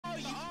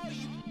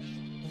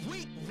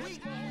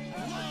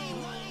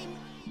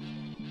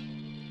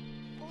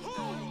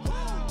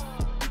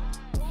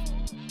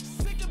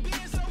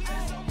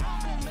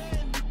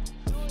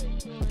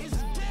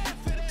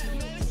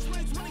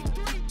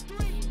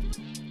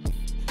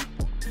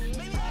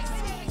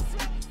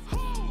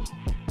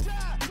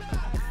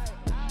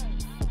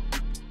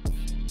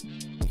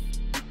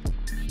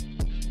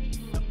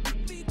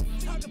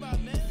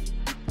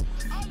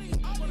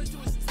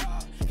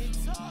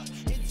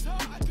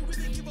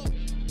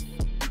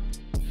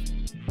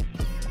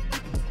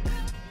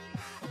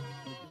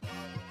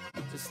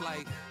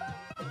like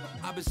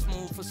I've been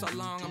smooth for so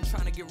long, I'm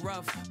trying to get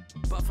rough.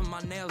 Buffing my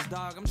nails,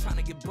 dog, I'm trying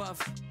to get buff.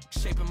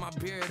 Shaping my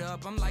beard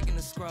up, I'm liking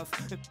the scruff.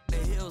 The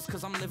hills,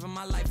 cause I'm living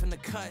my life in the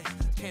cut.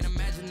 Can't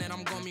imagine that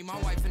I'm gonna meet my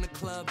wife in the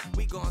club.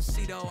 We gon'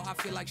 see though, I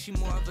feel like she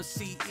more of a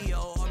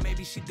CEO. Or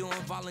maybe she doing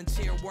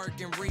volunteer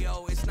work in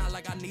Rio. It's not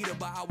like I need her,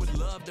 but I would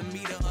love to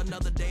meet her.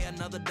 Another day,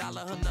 another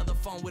dollar, another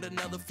phone with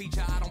another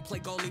feature. I don't play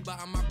goalie, but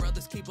I'm my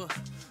brother's keeper.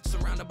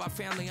 Surrounded by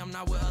family, I'm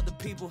not with other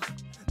people.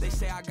 They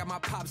say I got my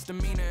pop's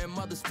demeanor and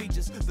mother's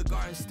features. The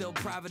garden's still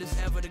private as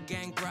ever, the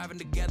gang thriving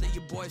together.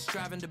 Your boys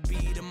striving to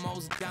be the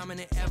most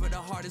dominant ever. The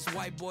hardest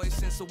white boy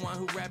since the one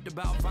who rapped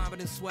about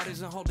vomiting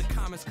sweaters and holding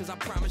comments. Cause I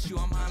promise you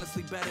I'm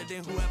honestly better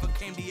than whoever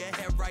came to your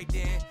head right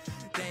then.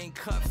 They ain't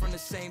cut from the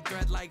same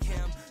thread like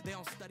him. They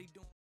don't study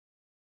doing.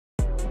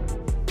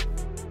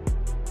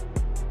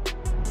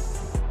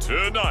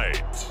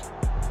 Tonight,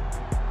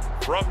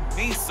 from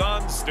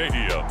Nissan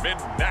Stadium in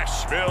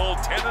Nashville,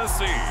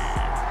 Tennessee,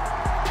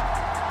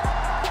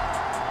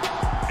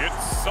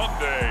 it's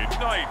Sunday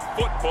Night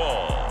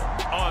Football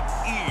on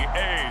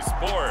EA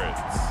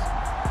Sports.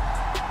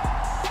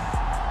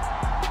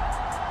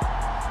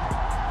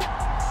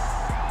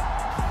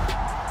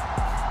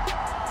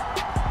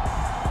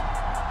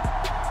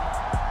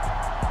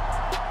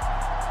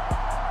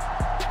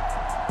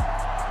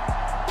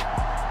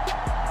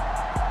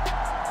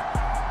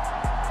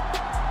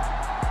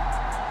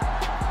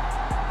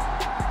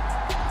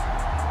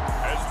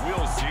 As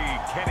we'll see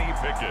Kenny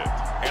Pickett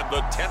and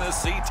the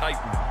Tennessee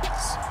Titans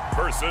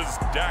versus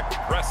Dak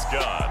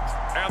Prescott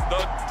and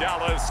the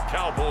Dallas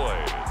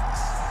Cowboys.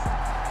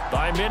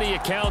 By many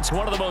accounts,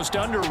 one of the most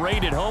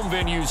underrated home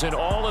venues in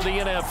all of the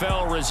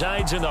NFL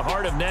resides in the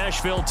heart of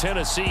Nashville,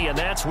 Tennessee, and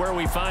that's where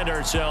we find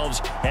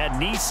ourselves at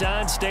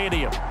Nissan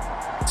Stadium.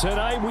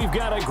 Tonight, we've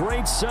got a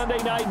great Sunday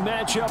night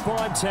matchup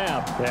on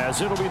tap,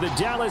 as it'll be the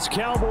Dallas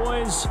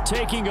Cowboys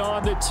taking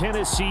on the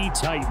Tennessee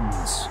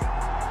Titans.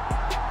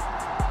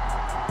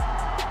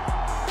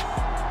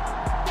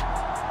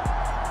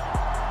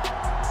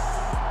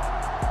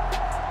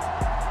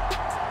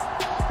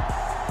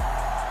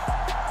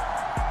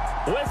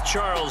 With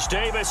Charles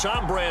Davis,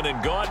 I'm Brandon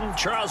Gaudin.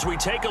 Charles, we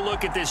take a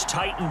look at this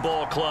Titan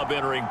ball club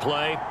entering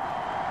play.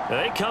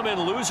 They come in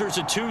losers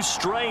of 2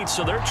 straight,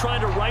 so they're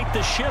trying to right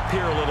the ship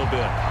here a little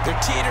bit. They're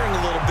teetering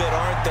a little bit,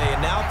 aren't they?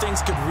 And now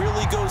things could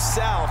really go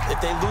south if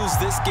they lose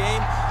this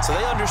game, so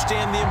they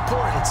understand the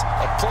importance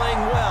of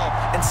playing well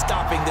and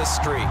stopping this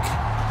streak.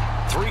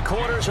 3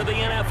 quarters of the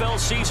NFL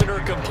season are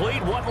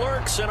complete. What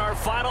lurks in our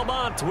final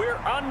month? We're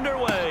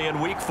underway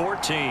in Week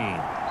 14.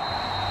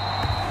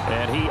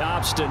 And he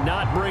opts to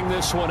not bring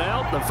this one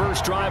out. The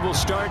first drive will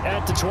start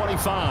at the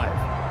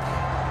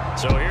 25.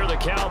 So here are the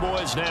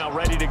Cowboys now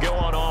ready to go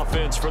on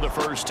offense for the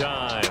first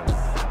time.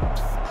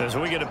 As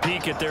we get a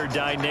peek at their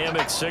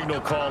dynamic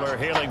signal caller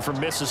hailing from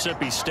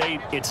Mississippi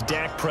State, it's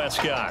Dak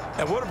Prescott.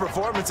 And what a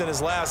performance in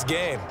his last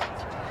game.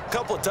 A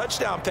couple of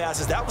touchdown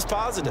passes, that was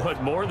positive.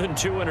 But more than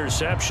 2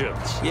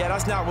 interceptions. Yeah,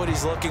 that's not what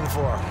he's looking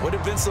for. What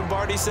did Vince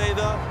Lombardi say,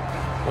 though?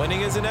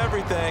 Winning isn't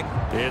everything.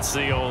 It's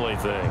the only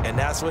thing. And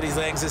that's what he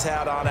hangs his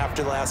hat on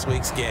after last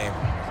week's game.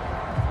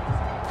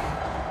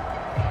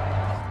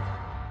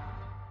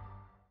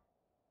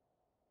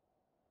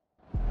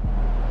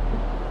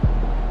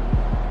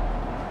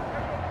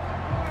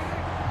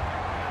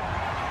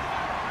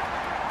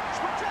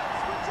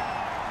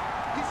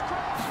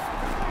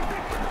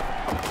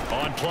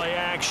 On play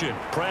action,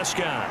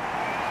 Prescott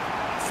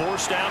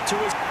forced out to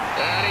his,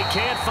 and he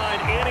can't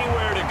find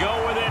anywhere to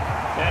go with it,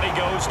 and he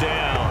goes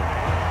down.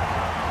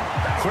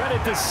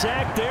 Credit the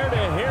sack there to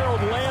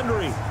Harold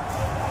Landry.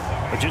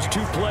 But just 2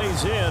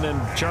 plays in,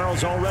 and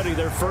Charles already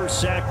their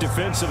first sack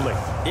defensively.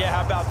 Yeah,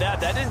 how about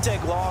that? That didn't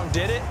take long,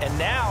 did it? And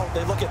now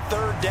they look at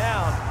 3rd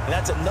down, and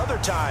that's another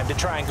time to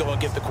try and go and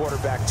get the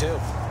quarterback too.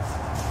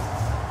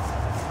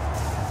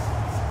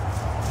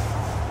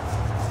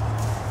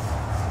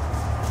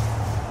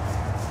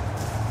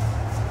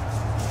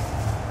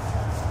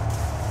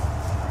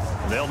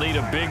 They'll need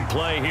a big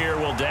play here,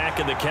 will Dak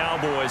and the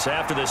Cowboys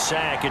after the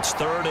sack. It's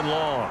 3rd and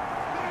long.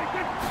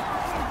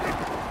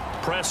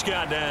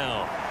 Prescott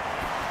down.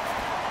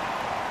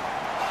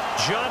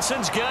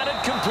 Johnson's got it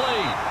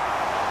complete.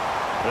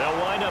 They'll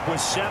wind up with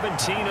 17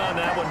 on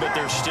that one, but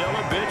they're still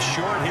a bit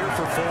short here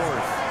for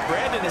 4th.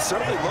 Brandon, it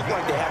certainly looked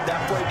like they had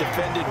that play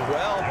defended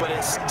well, but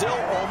it still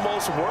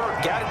almost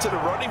worked. Got it to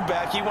the running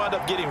back. He wound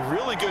up getting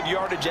really good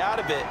yardage out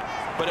of it,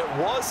 but it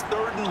was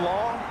 3rd and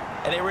long,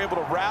 and they were able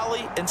to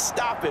rally and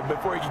stop it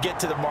before he could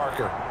get to the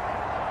marker.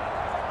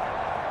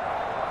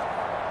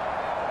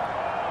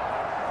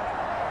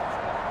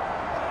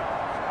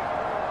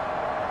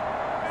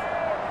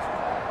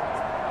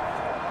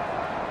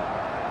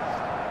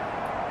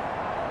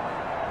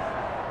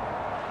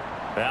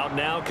 Out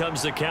now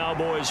comes the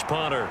Cowboys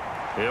punter.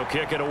 He'll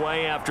kick it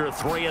away after a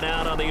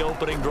 3-and-out on the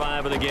opening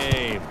drive of the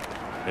game.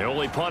 They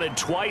only punted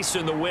twice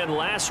in the win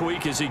last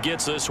week as he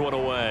gets this one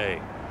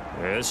away.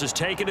 This is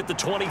taken at the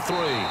 23.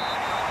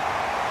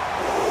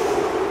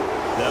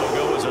 That'll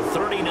go as a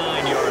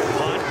 39-yard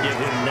punt. give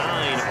him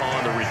 9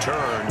 on the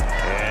return,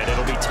 and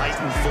it'll be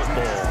Titan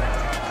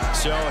football.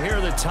 So here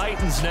are the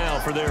Titans now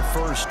for their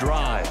first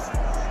drive.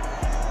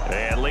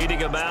 And leading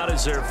them out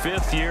is their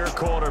 5th-year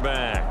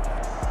quarterback.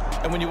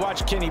 And when you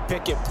watch Kenny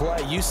Pickett play,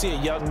 you see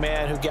a young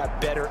man who got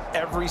better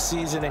every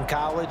season in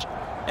college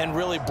and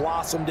really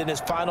blossomed in his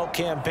final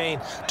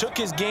campaign, took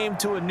his game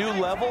to a new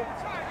level,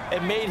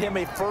 and made him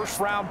a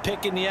first-round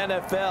pick in the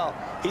NFL.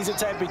 He's the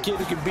type of kid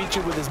who can beat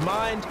you with his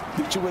mind,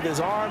 beat you with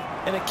his arm,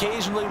 and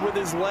occasionally with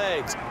his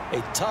legs.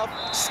 A tough,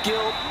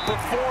 skilled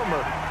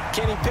performer.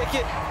 Kenny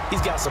Pickett,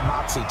 he's got some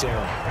moxie to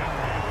him.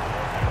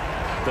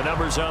 The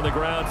numbers on the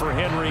ground for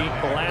Henry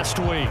last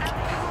week.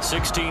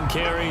 16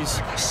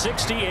 carries,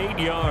 68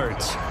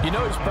 yards. You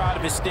know he's proud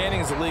of his standing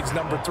as the league's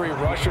number 3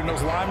 rusher, and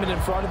those linemen in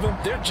front of him,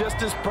 they're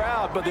just as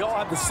proud, but they all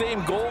have the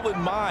same goal in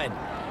mind.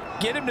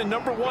 Get him to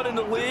number 1 in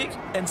the league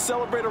and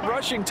celebrate a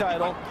rushing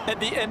title at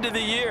the end of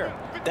the year.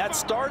 That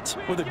starts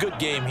with a good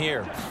game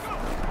here.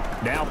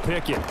 Now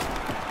Pickett.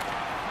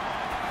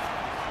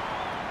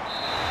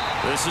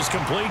 This is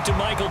complete to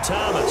Michael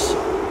Thomas.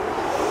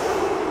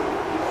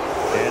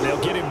 And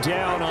they'll get him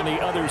down on the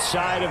other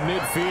side of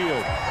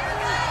midfield.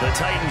 The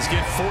Titans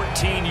get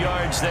 14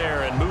 yards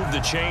there and move the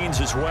chains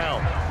as well.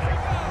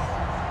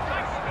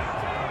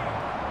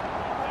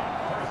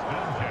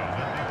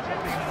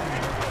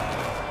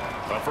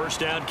 A first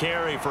down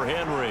carry for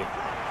Henry.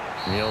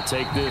 He'll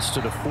take this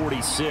to the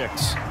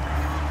 46.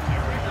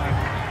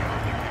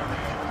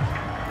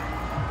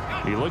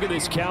 You look at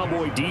this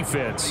Cowboy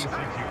defense.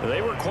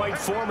 They were quite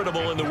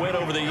formidable in the win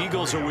over the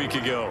Eagles a week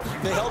ago.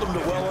 They held them to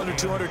well under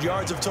 200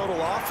 yards of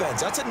total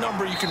offense. That's a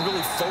number you can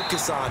really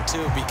focus on,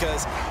 too,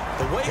 because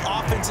the way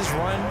offenses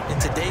run in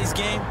today's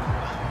game,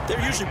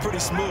 they're usually pretty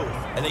smooth,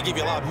 and they give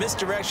you a lot of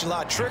misdirection, a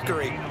lot of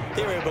trickery.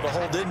 They were able to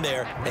hold in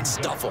there and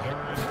stuff them.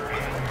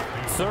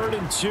 3rd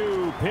and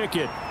 2,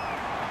 Pickett.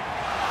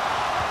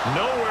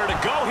 Nowhere to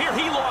go here.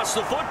 He lost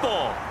the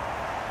football.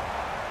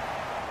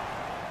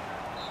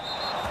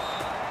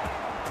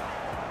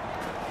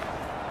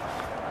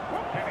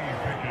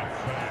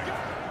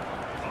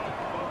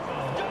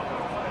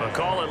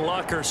 Call it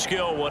luck or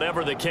skill,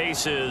 whatever the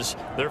case is,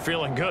 they're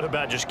feeling good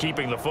about just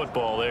keeping the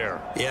football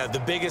there. Yeah, the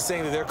biggest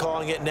thing that they're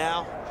calling it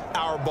now,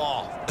 our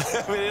ball.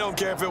 I mean, they don't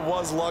care if it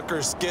was luck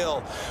or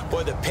skill.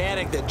 Boy, the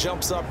panic that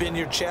jumps up in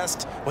your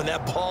chest when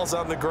that ball's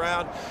on the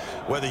ground,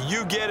 whether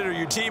you get it or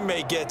your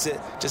teammate gets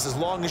it, just as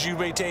long as you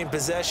maintain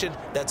possession,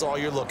 that's all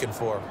you're looking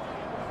for.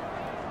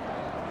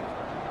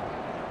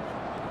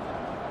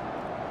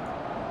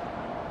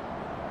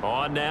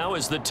 On now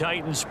is the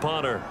Titans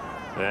punter,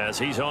 as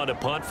he's on to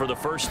punt for the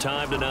first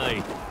time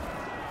tonight.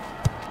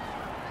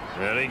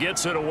 And he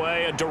gets it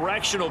away, a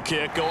directional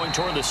kick going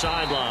toward the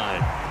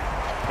sideline.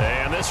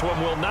 And this one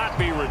will not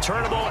be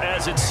returnable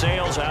as it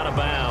sails out of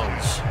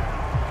bounds.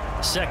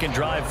 Second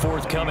drive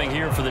forthcoming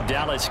here for the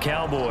Dallas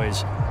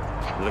Cowboys.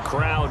 The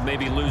crowd may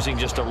be losing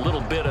just a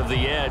little bit of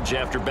the edge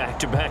after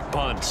back-to-back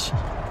punts.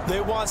 They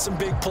want some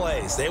big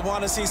plays. They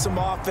want to see some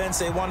offense.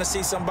 They want to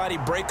see somebody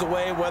break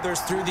away, whether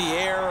it's through the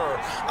air or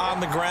on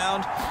the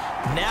ground.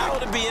 Now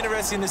it'll be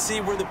interesting to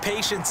see where the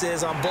patience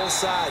is on both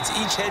sides.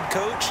 Each head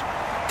coach,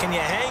 can you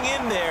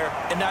hang in there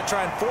and not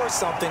try and force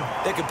something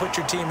that could put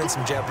your team in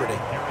some jeopardy?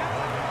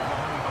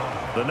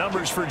 The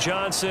numbers for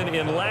Johnson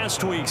in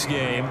last week's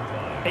game: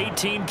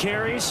 18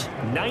 carries,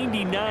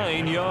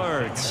 99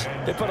 yards.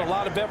 They put a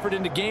lot of effort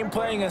into game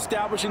playing and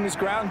establishing this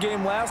ground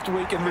game last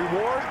week, and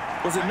reward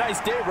was a nice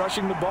day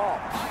rushing the ball.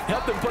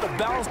 Helped them put a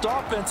balanced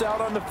offense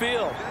out on the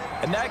field.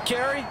 And that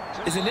carry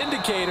is an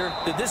indicator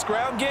that this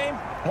ground game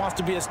wants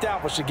to be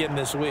established again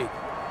this week.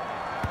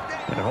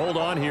 And hold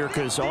on here,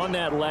 because on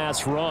that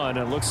last run,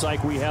 it looks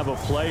like we have a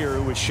player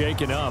who was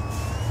shaken up.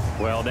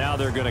 Well, now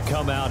they're going to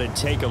come out and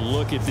take a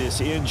look at this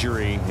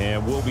injury,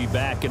 and we'll be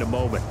back in a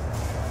moment.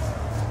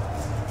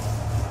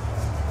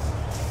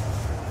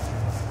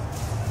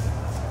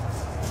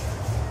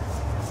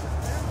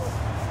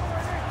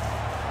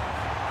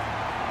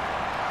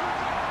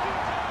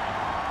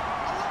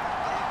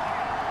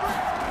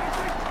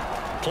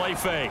 Play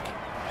fake.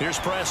 Here's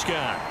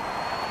Prescott.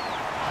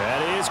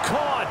 That is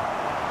caught.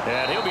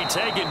 And he'll be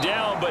taken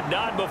down, but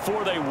not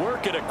before they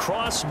work it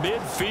across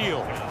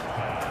midfield.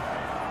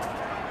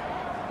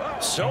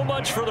 So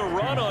much for the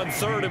run on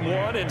 3rd and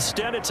 1.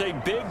 Instead, it's a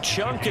big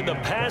chunk in the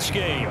pass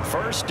game.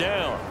 First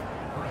down.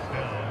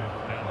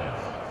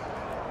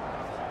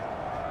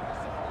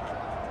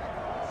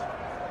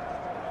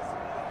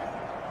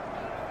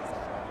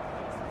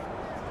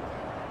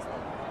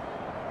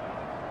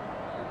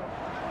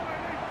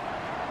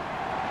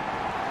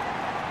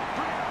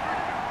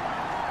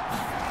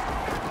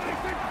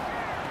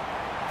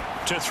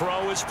 To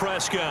throw is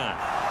Prescott.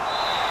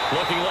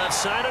 Looking left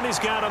side, and he's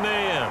got a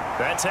man.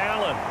 That's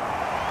Allen.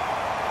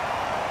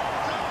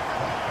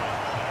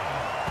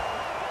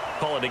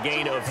 Call it a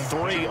gain of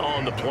 3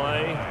 on the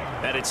play,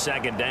 and it's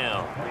 2nd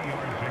down.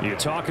 You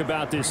talk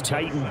about this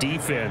Titan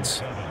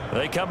defense.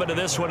 They come into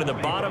this one in the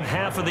bottom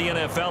half of the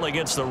NFL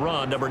against the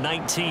run, number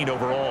 19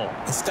 overall.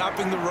 And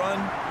stopping the run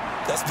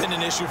That's been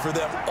an issue for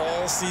them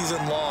all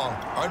season long.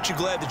 Aren't you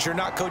glad that you're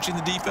not coaching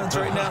the defense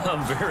right now?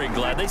 I'm very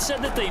glad. They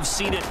said that they've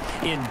seen it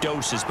in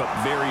doses, but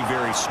very,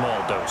 very small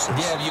doses.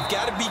 Yeah, you've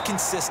got to be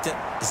consistent.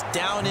 It's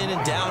down in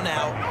and down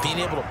out, being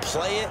able to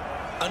play it,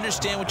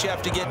 understand what you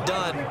have to get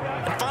done,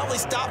 and finally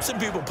stop some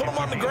people, put them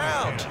on the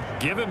ground.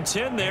 Give him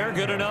 10 there,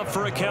 good enough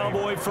for a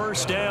Cowboy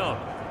first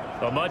down.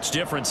 A much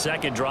different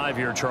second drive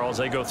here, Charles.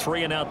 They go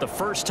 3 and out the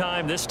first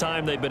time. This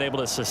time they've been able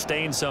to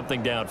sustain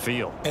something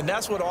downfield. And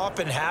that's what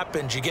often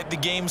happens. You get the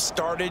game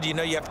started. You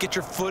know, you have to get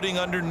your footing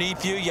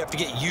underneath you. You have to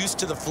get used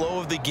to the flow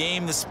of the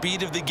game, the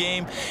speed of the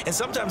game. And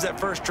sometimes that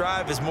first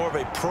drive is more of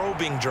a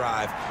probing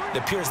drive. It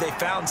appears they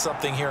found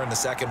something here in the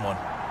second one.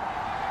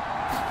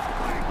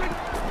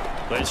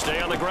 They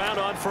stay on the ground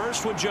on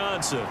first with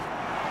Johnson.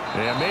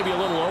 And maybe a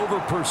little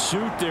over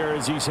pursuit there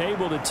as he's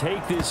able to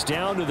take this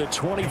down to the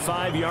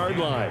 25-yard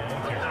line.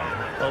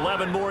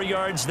 11 more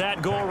yards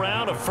that go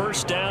around, a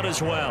first down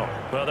as well.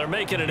 Well, they're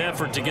making an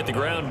effort to get the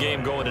ground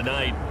game going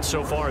tonight.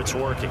 So far, it's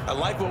working. I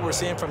like what we're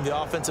seeing from the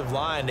offensive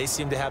line. They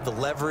seem to have the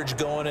leverage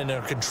going and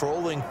they're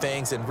controlling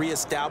things and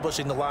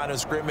reestablishing the line of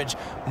scrimmage,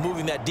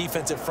 moving that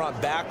defensive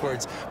front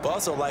backwards, but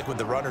also like what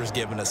the runner's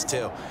giving us,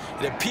 too.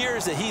 It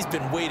appears that he's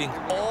been waiting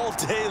all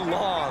day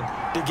long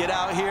to get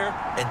out here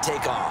and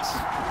take off.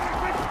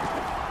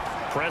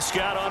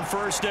 Prescott on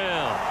first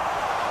down.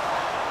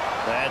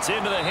 That's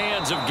into the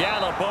hands of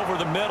Gallup over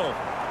the middle.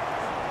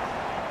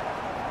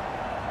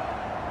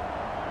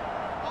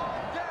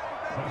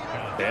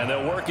 And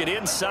they'll work it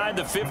inside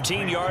the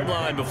 15-yard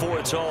line before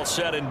it's all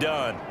said and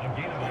done.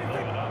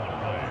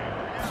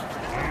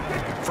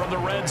 From the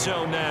red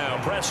zone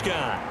now,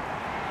 Prescott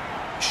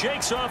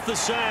shakes off the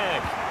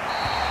sag.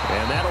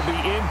 And that'll be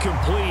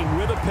incomplete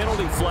with a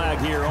penalty flag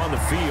here on the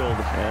field.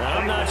 And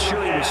I'm not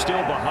sure he was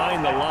still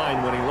behind the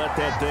line when he let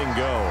that thing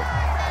go.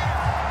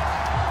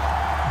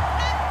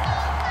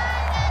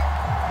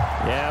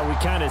 Yeah, we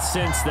kind of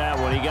sensed that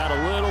one. He got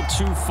a little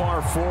too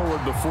far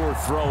forward before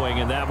throwing,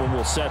 and that one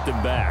will set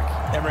them back.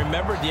 And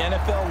remember, the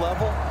NFL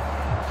level,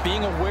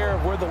 being aware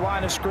of where the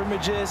line of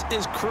scrimmage is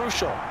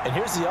crucial. And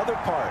here's the other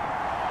part.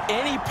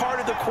 Any part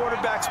of the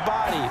quarterback's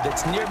body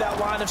that's near that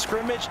line of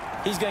scrimmage,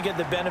 he's going to get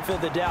the benefit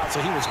of the doubt.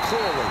 So he was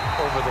clearly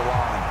over the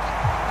line.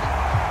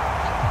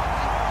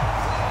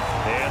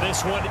 And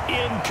this one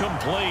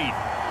incomplete.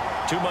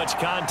 Too much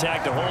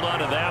contact to hold on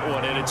to that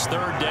one, and it's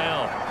third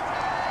down.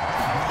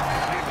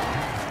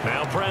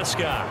 Now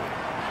Prescott.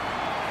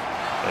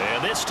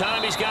 And this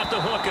time he's got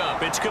the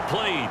hookup. It's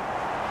complete.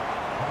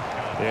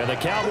 And the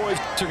Cowboys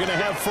are going to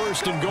have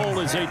first and goal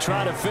as they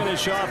try to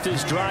finish off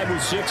this drive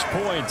with 6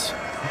 points.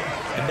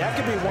 And that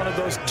could be one of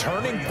those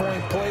turning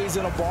point plays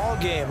in a ball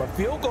game. A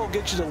field goal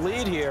gets you the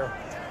lead here,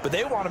 but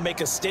they want to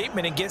make a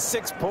statement and get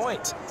 6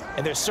 points.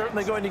 And they're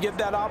certainly going to get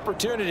that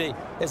opportunity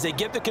as they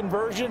get the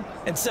conversion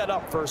and set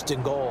up first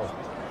and goal.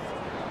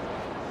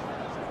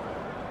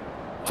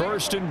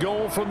 First and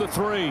goal from the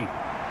 3.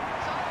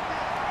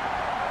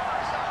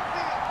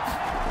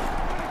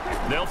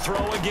 They'll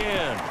throw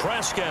again.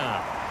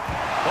 Prescott.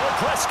 Oh,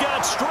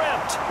 Prescott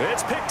stripped.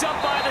 It's picked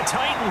up by the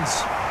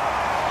Titans.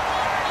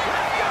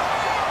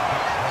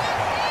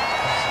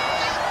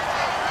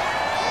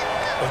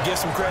 Well, give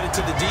some credit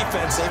to the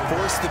defense. They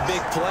forced the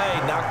big play,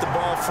 knocked the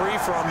ball free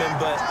from him,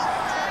 but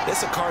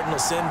it's a cardinal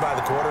sin by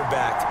the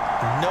quarterback.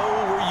 Know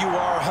where you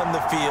are on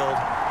the field,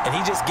 and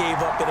he just gave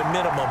up at a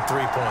minimum 3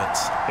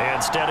 points. And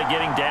instead of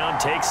getting down,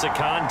 takes the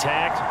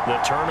contact.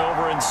 The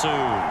turnover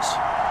ensues.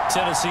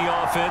 Tennessee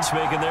offense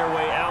making their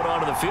way out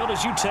onto the field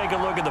as you take a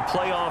look at the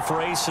playoff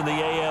race in the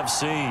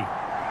AFC.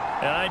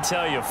 And I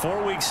tell you,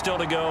 4 weeks still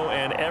to go,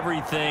 and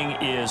everything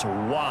is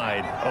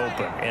wide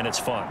open, and it's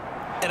fun.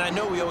 And I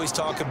know we always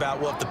talk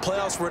about, well, if the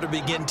playoffs were to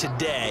begin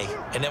today,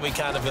 and then we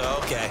kind of go,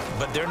 okay,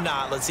 but they're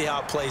not. Let's see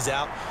how it plays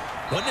out.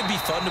 Wouldn't it be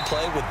fun to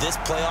play with this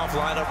playoff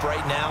lineup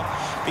right now?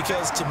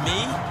 Because to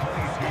me,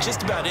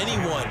 just about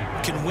anyone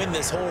can win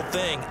this whole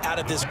thing out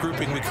of this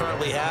grouping we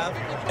currently have.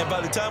 And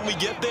by the time we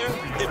get there,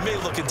 it may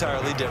look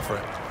entirely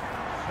different.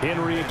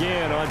 Henry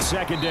again on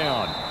second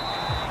down.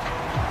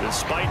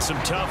 Despite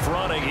some tough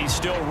running, he's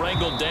still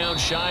wrangled down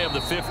shy of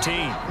the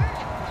 15.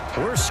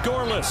 We're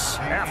scoreless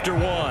after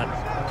 1.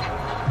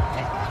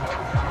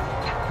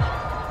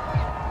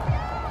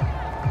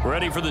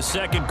 Ready for the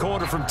second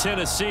quarter from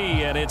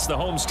Tennessee, and it's the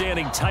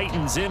homestanding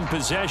Titans in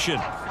possession.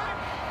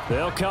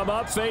 They'll come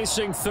up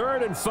facing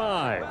 3rd and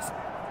 5.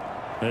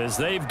 As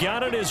they've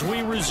got it as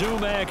we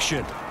resume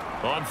action.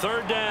 On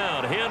third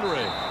down, Henry.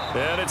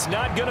 And it's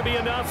not going to be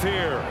enough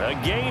here. A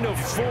gain of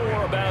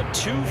 4, about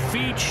 2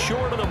 feet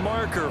short of the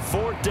marker,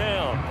 4th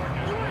down.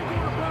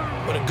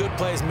 When a good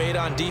play is made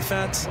on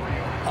defense,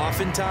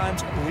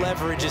 oftentimes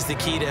leverage is the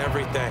key to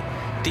everything.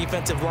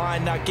 Defensive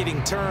line not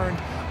getting turned,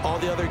 all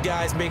the other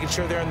guys making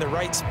sure they're in the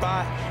right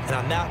spot, and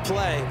on that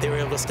play, they were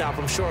able to stop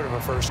them short of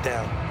a first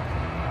down.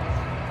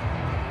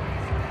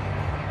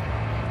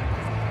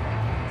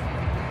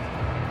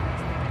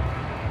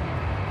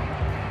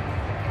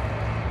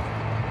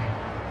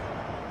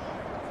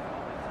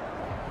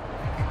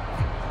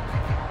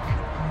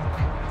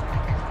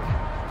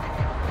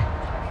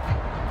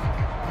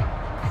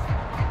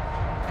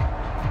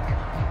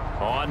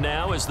 On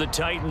now is the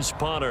Titans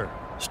punter,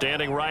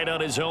 standing right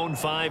on his own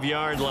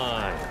 5-yard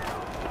line.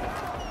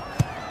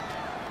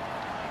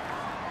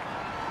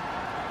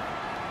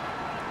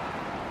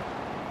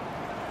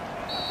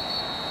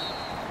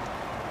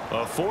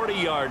 A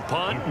 40-yard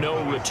punt,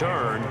 no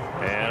return,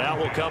 and out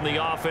will come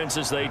the offense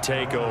as they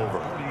take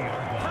over.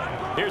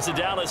 Here's the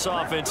Dallas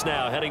offense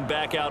now heading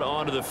back out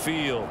onto the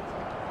field.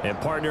 And,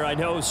 partner, I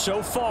know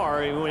so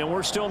far, and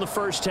we're still in the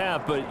first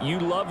half, but you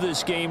love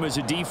this game as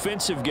a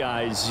defensive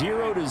guy.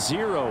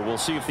 0-0. We'll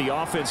see if the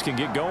offense can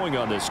get going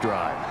on this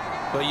drive.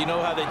 Well, you know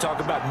how they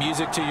talk about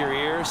music to your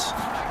ears?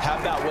 How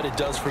about what it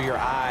does for your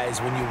eyes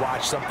when you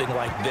watch something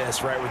like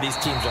this, right, where these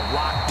teams are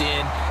locked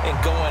in and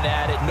going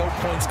at it, no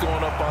points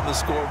going up on the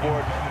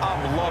scoreboard.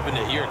 I'm loving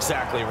it. You're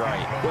exactly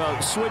right.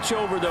 Well, switch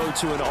over, though,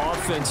 to an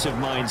offensive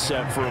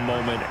mindset for a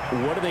moment.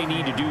 What do they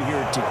need to do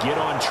here to get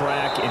on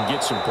track and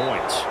get some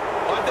points?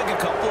 Well, I think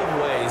a couple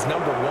of ways.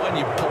 Number one,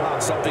 you pull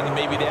out something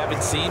maybe they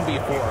haven't seen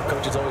before.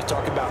 Coaches always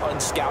talk about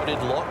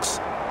unscouted looks.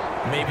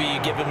 Maybe you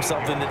give them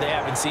something that they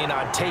haven't seen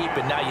on tape,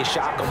 and now you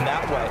shock them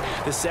that way.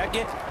 The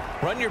second,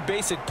 run your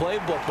basic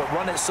playbook, but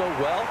run it so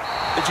well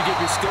that you give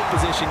your skill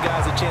position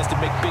guys a chance to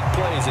make big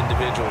plays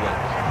individually.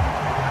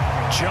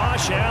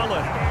 Josh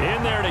Allen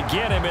in there to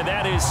get him, and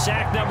that is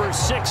sack number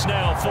 6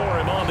 now for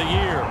him on the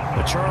year.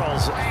 But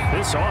Charles,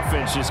 this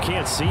offense just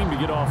can't seem to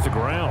get off the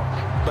ground.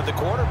 But the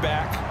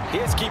quarterback, he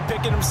has to keep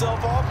picking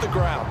himself off the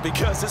ground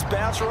because this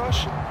pass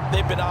rush,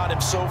 they've been on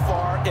him so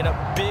far in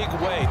a big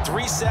way.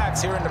 3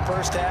 sacks here in the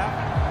first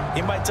half.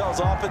 He might tell his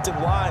offensive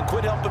line,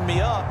 quit helping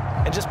me up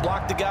and just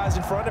block the guys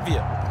in front of you.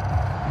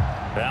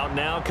 Out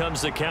now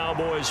comes the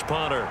Cowboys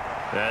punter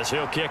as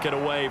he'll kick it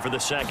away for the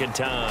second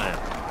time.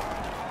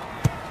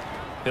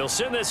 He'll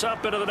send this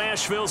up into the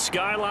Nashville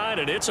skyline,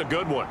 and it's a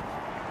good one.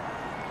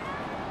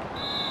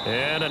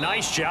 And a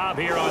nice job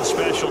here on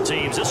special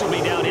teams. This will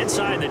be down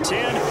inside the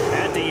 10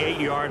 at the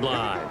 8-yard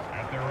line.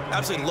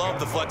 Absolutely love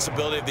the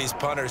flexibility of these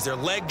punters. Their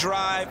leg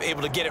drive,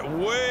 able to get it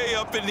way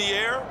up in the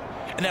air,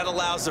 and that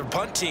allows their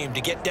punt team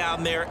to get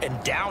down there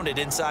and down it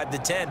inside the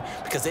 10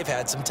 because they've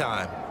had some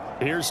time.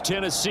 Here's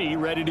Tennessee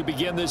ready to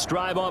begin this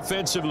drive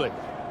offensively.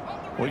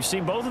 We've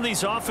seen both of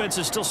these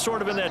offenses still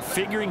sort of in that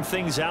figuring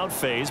things out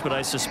phase, but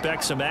I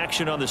suspect some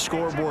action on the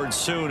scoreboard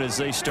soon as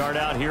they start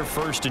out here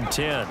 1st and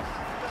 10.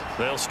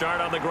 They'll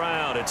start on the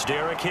ground. It's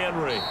Derrick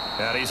Henry,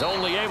 and he's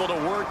only able to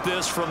work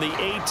this from the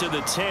 8 to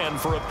the 10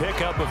 for a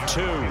pickup of 2.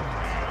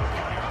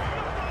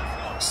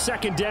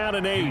 2nd down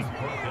and 8.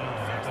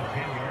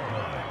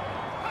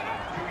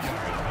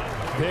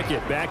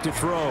 Pickett back to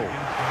throw.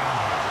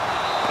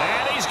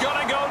 And he's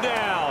going to go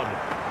down.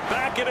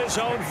 Back at his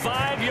own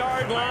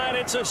 5-yard line,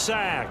 it's a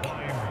sack.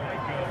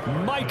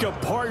 Micah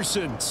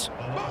Parsons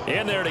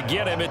in there to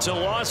get him. It's a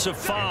loss of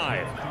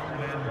 5.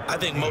 I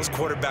think most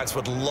quarterbacks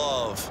would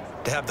love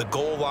to have the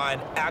goal line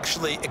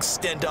actually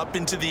extend up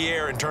into the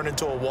air and turn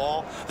into a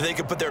wall. They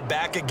can put their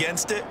back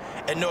against it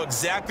and know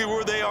exactly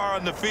where they are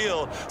on the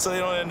field so they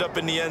don't end up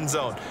in the end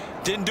zone.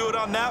 Didn't do it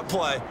on that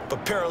play,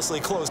 but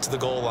perilously close to the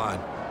goal line.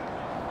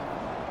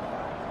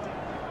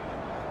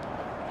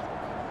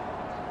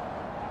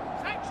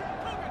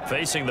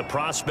 Facing the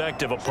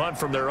prospect of a punt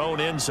from their own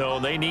end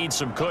zone, they need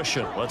some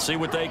cushion. Let's see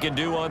what they can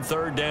do on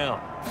 3rd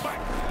down.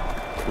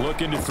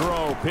 Looking to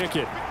throw,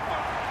 Pickett.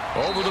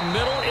 Over the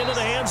middle into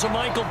the hands of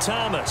Michael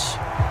Thomas.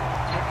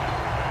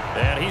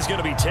 And he's going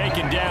to be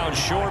taken down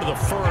short of the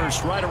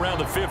 1st, right around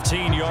the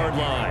 15-yard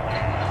line.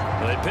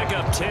 They pick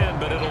up 10,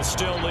 but it'll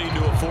still lead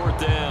to a 4th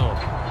down.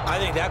 I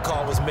think that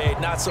call was made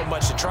not so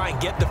much to try and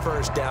get the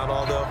 1st down,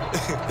 although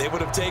they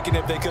would have taken it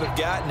if they could have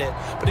gotten it,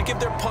 but to give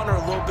their punter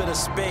a little bit of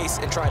space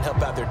and try and help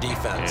out their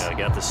defense. Yeah, they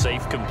got the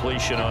safe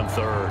completion on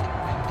 3rd.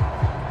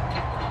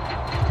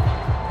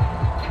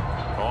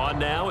 On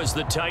now is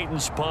the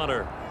Titans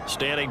punter,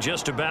 standing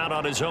just about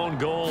on his own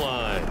goal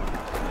line.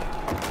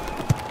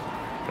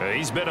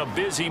 He's been a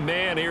busy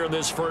man here in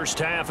this first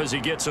half as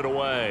he gets it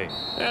away.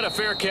 And a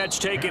fair catch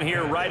taken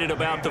here right at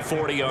about the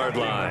 40-yard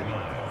line.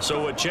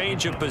 So a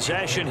change of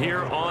possession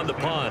here on the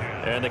punt.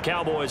 And the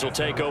Cowboys will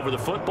take over the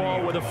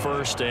football with a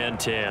 1st and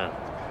 10.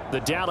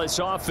 The Dallas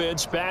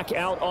offense back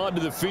out onto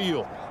the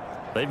field.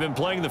 They've been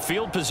playing the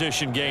field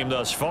position game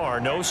thus far.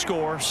 No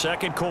score,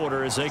 2nd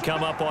quarter as they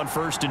come up on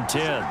 1st and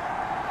 10.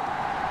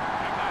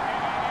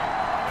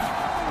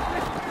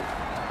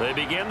 They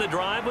begin the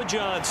drive with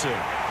Johnson.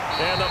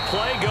 And the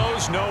play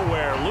goes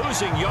nowhere.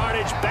 Losing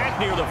yardage back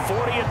near the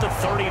 40 at the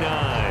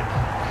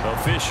 39.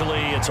 Officially,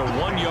 it's a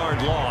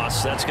 1-yard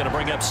loss. That's going to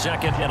bring up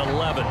 2nd and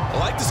 11. I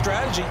like the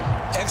strategy.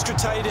 Extra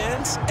tight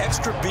ends,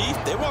 extra beef.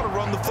 They want to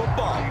run the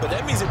football, but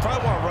that means they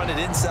probably want to run it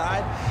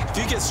inside. If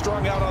you get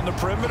strung out on the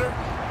perimeter,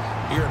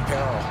 you're in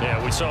peril.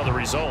 Yeah, we saw the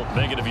result,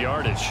 negative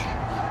yardage.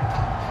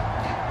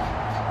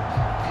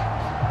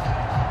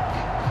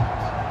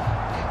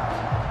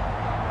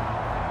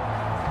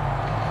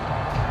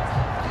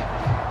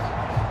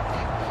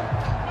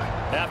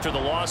 After the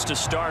loss to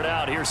start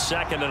out, here's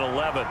 2nd and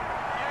 11.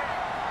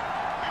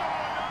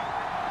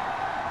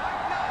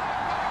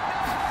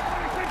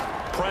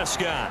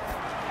 Prescott.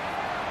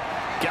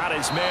 Got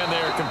his man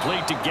there,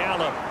 complete to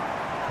Gallup.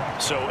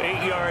 So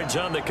 8 yards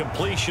on the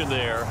completion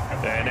there.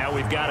 And now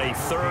we've got a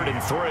 3rd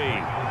and 3.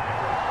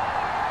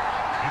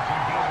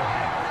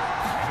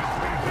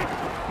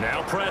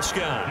 Now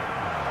Prescott.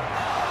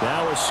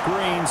 Now a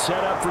screen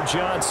set up for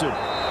Johnson.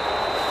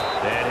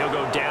 And he'll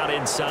go down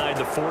inside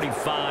the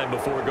 45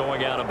 before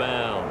going out of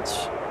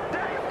bounds.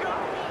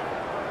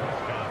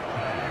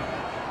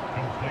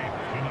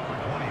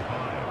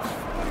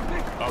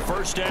 A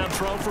first down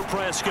throw for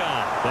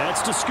Prescott.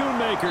 That's to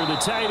Schoonmaker, the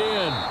tight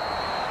end.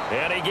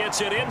 And he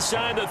gets it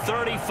inside the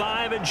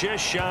 35 and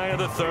just shy of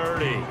the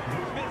 30.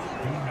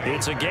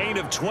 It's a gain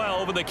of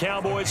 12, and the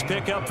Cowboys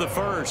pick up the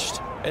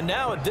first. And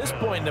now at this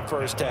point in the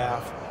first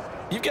half,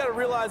 you've got to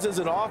realize as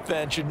an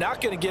offense, you're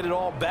not going to get it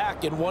all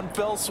back in one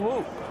fell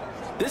swoop.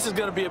 This is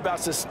going to be about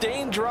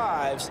sustained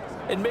drives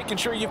and making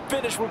sure you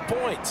finish with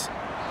points.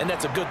 And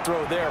that's a good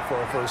throw there for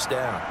a first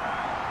down.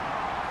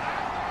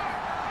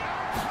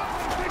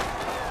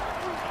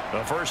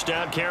 A first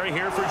down carry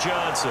here for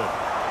Johnson.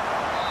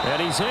 And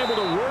he's able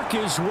to work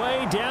his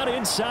way down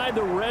inside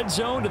the red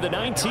zone to the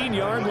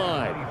 19-yard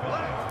line.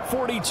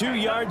 42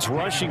 yards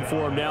rushing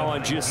for him now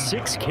on just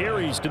 6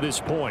 carries to this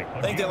point.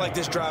 I think they like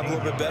this drive a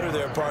little bit better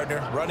there, partner.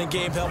 Running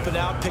game helping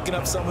out, picking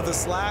up some of the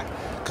slack.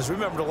 Because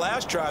remember, the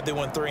last drive, they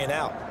went 3 and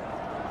out.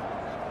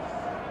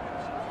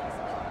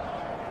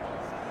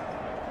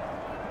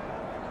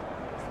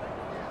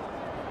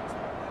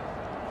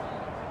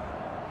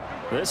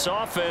 This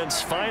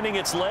offense finding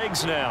its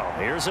legs now.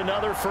 Here's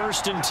another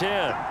 1st and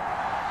 10.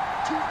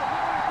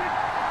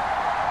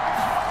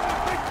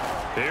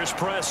 Here's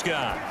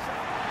Prescott.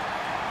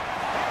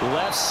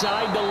 Left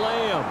side to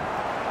Lamb.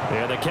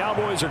 And the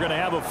Cowboys are going to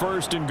have a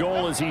 1st and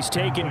goal as he's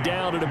taken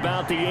down at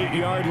about the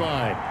 8-yard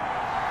line.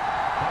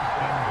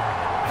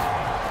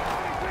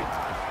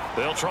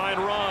 They'll try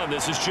and run.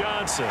 This is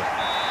Johnson.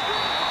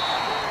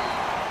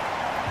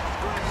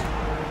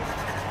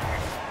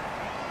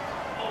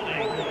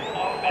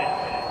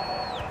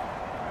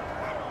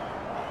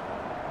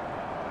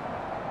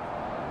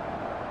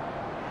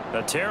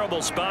 A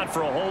terrible spot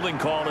for a holding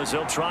call as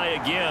they'll try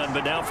again,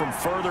 but now from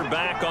further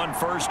back on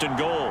 1st and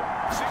goal.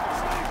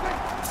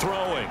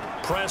 Throwing,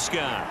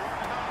 Prescott.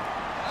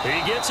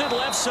 He gets it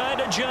left side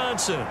to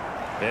Johnson.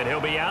 And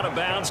he'll be out of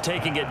bounds,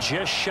 taking it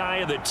just shy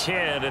of the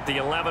 10 at the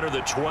 11 or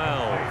the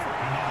 12.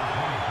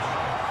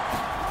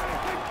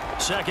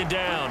 2nd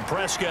down,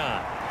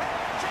 Prescott.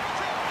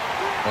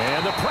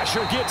 And the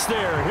pressure gets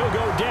there. He'll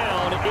go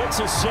down. It's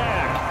a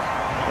sack.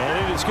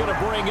 And it is going to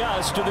bring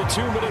us to the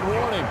 2-minute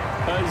warning.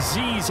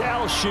 Azeez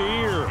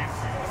Al-Shaair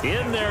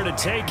in there to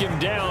take him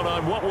down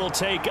on what will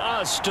take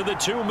us to the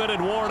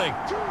 2-minute warning.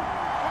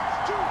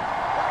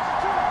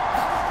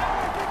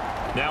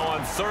 Now on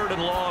 3rd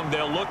and long,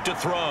 they'll look to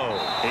throw.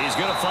 He's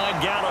going to find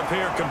Gallup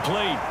here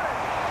complete.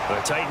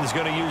 The Titans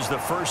going to use the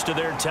first of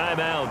their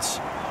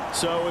timeouts.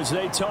 So as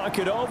they talk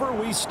it over,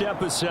 we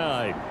step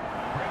aside.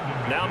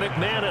 Now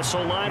McManus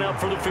will line up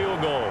for the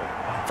field goal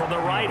from the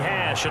right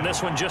hash, and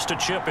this one just a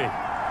chippy.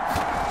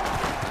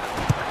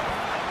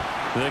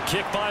 The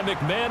kick by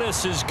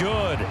McManus is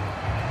good.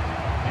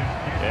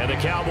 And the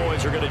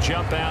Cowboys are going to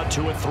jump out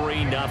to a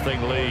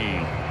 3-0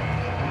 lead.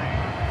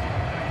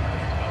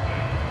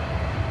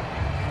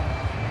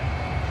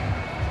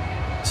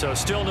 So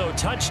still no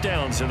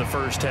touchdowns in the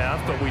first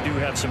half, but we do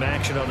have some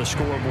action on the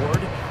scoreboard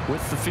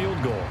with the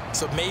field goal.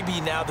 So maybe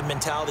now the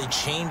mentality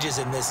changes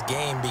in this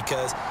game,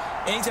 because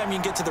anytime you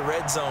can get to the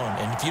red zone,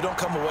 and if you don't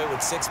come away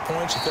with 6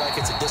 points, you feel like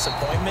it's a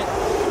disappointment.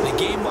 In a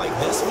game like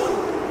this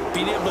one,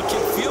 being able to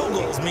kick field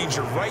goals means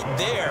you're right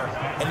there,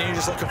 and then you're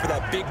just looking for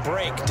that big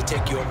break to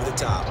take you over the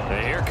top.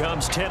 And here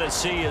comes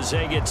Tennessee as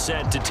they get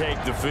set to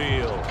take the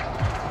field.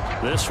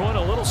 This one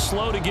a little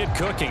slow to get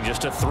cooking.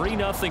 Just a 3-0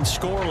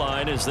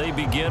 scoreline as they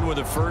begin with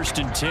a 1st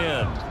and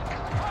 10.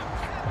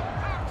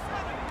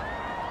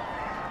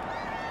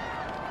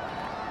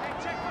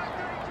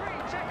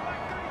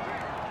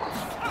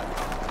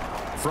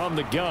 From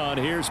the gun,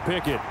 here's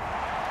Pickett.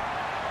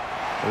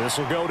 This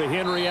will go to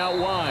Henry out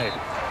wide.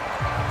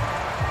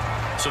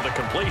 So the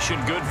completion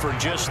good for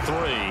just 3.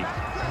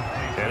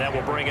 And that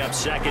will bring up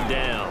 2nd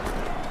down.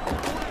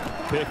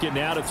 Pickett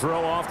now to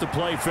throw off the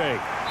play fake.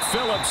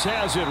 Phillips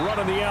has it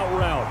running the out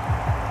route.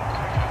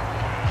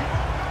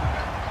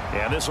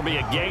 And this will be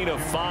a gain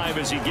of 5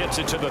 as he gets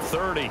it to the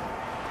 30.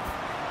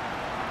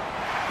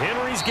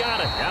 Henry's got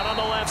it out on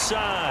the left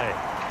side.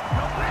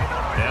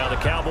 Now the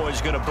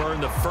Cowboys going to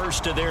burn the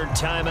first of their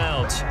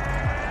timeouts.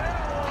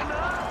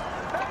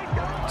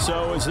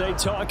 So as they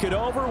talk it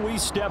over, we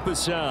step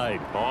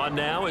aside. On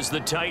now is the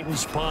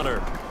Titans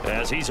punter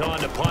as he's on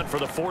to punt for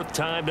the 4th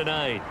time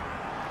tonight.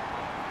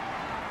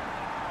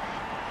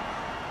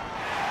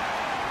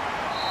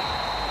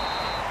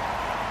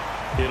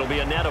 It'll be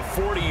a net of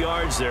 40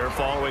 yards there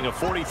following a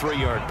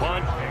 43-yard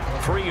punt,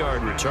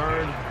 3-yard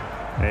return,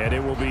 and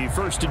it will be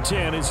 1st and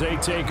 10 as they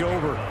take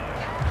over.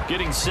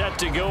 Getting set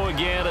to go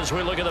again as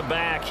we look at the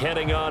back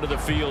heading onto the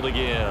field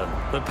again.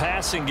 The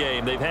passing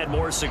game, they've had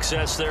more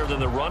success there than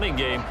the running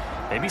game.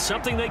 Maybe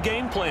something they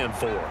game plan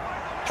for.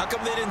 How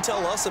come they didn't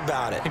tell us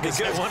about it? Because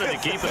they wanted to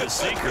keep it a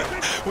secret.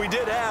 We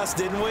did ask,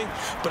 didn't we?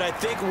 But I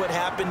think what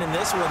happened in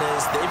this one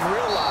is they've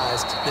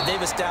realized that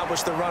they've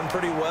established the run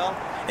pretty well,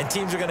 and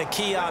teams are going to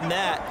key on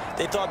that.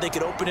 They thought they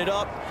could open it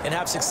up and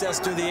have success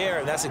through the air,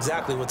 and that's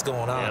exactly what's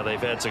going on. Yeah, they've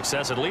had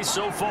success, at least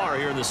so far,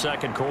 here in the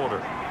second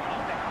quarter.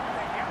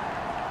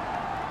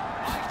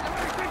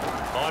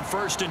 On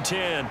 1st and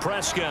 10,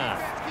 Prescott.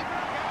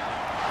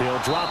 He'll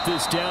drop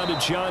this down to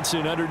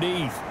Johnson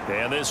underneath.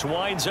 And this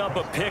winds up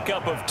a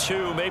pickup of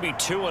 2, maybe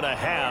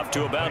 2.5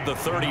 to about the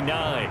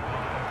 39.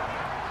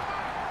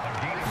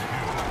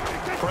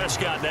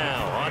 Prescott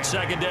now on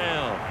 2nd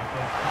down.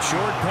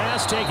 Short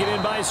pass taken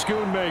in by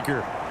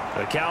Schoonmaker.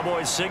 The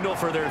Cowboys signal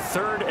for their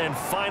 3rd and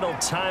final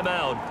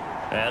timeout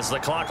as the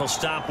clock will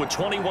stop with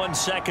 21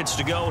 seconds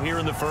to go here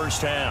in the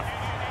first half.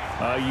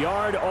 A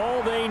yard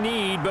all they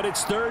need, but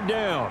it's 3rd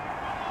down.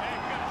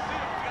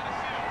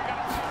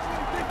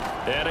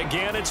 And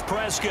again, it's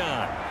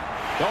Prescott.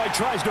 Oh, he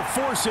tries to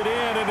force it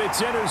in, and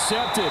it's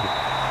intercepted.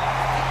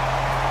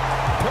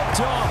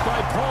 Picked off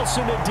by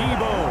Paulson to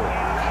Debo.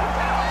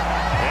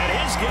 And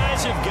his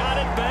guys have got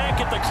it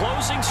back at the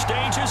closing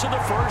stages of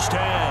the first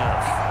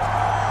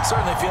half.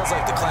 Certainly feels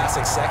like the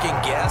classic second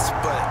guess,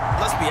 but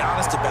let's be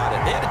honest about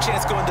it. They had a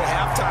chance going to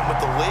halftime with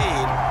the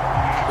lead.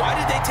 Why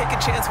did they take a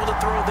chance with a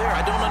throw there?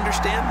 I don't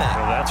understand that.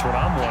 Well, that's what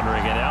I'm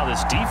wondering. And now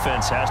this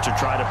defense has to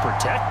try to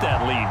protect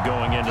that lead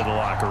going into the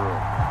locker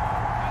room.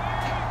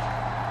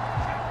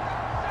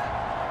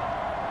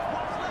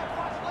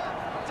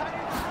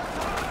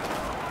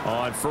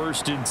 On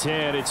 1st and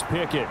 10, it's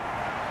Pickett.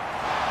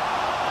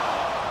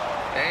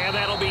 And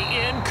that'll be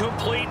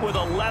incomplete with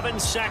 11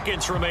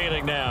 seconds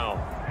remaining now.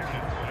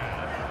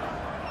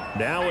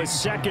 Now it's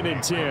 2nd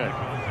and 10.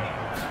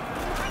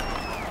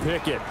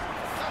 Pickett.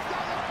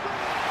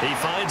 He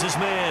finds his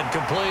man,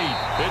 complete.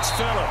 It's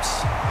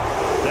Phillips.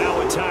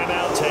 Now a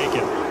timeout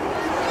taken.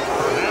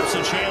 Perhaps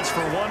a chance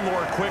for one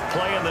more quick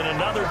play and then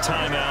another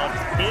timeout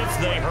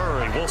if they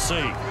hurry. We'll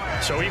see.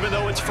 So even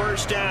though it's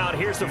 1st down,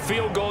 here's the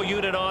field goal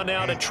unit on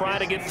now to try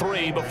to get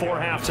 3 before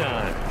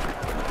halftime.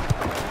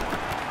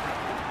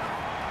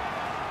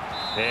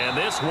 And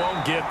this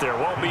won't get there.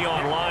 Won't be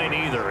online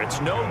either.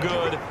 It's no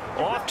good.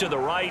 Off to the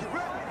right.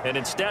 And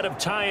instead of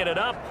tying it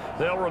up,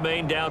 they'll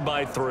remain down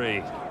by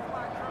 3.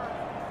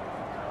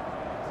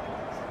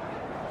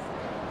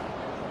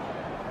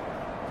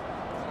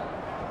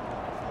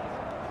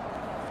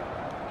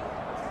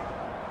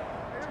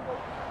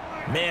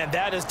 Man,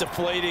 that is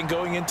deflating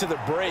going into the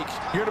break.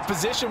 You're in a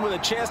position with a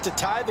chance to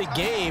tie the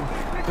game,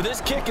 but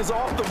this kick is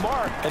off the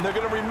mark, and they're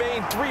going to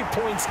remain 3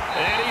 points.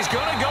 And he's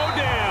going to go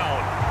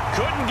down.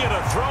 Couldn't get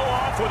a throw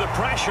off with the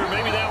pressure.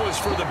 Maybe that was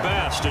for the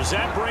best, as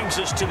that brings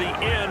us to the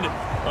end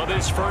of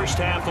this first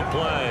half of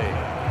play.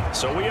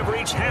 So we have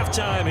reached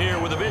halftime here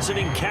with the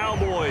visiting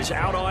Cowboys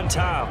out on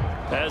top.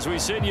 As we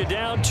send you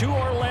down to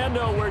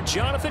Orlando, where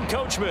Jonathan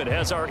Coachman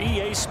has our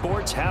EA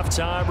Sports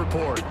halftime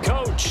report.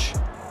 Coach.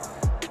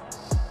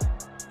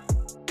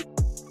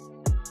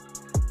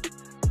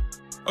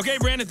 Okay,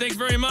 Brandon, thanks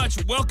very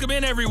much. Welcome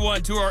in,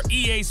 everyone, to our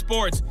EA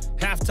Sports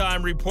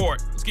Halftime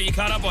Report. Let's get you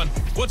caught up on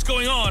what's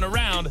going on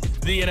around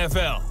the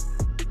NFL.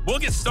 We'll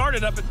get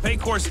started up at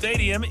Paycor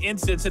Stadium in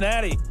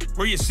Cincinnati,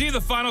 where you see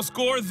the final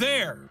score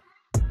there.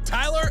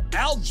 Tyler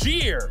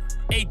Algier,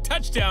 a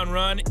touchdown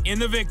run in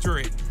the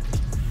victory.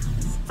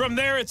 From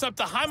there, it's up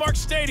to Highmark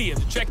Stadium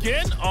to check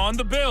in on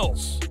the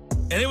Bills.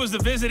 And it was the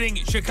visiting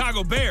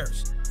Chicago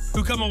Bears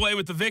who come away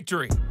with the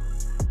victory.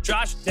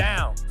 Josh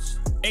Downs,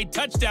 a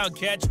touchdown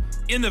catch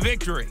in the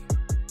victory.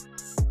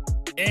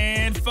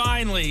 And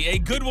finally, a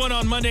good one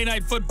on Monday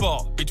Night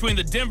Football between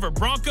the Denver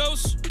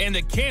Broncos and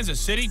the Kansas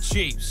City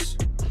Chiefs.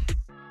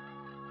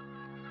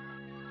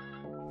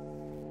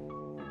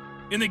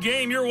 In the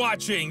game you're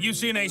watching, you've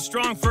seen a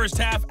strong first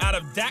half out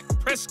of Dak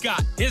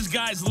Prescott. His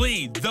guys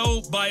lead,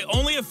 though by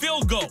only a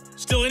field goal.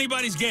 Still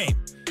anybody's game,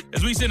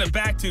 as we send it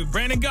back to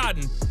Brandon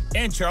Godden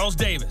and Charles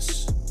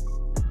Davis.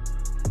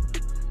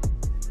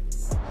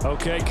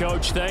 Okay,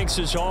 Coach, thanks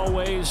as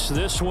always.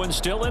 This one's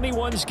still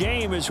anyone's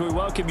game as we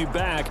welcome you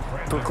back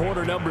for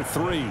quarter number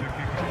 3.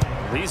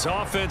 These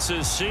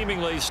offenses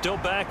seemingly still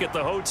back at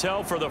the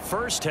hotel for the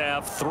first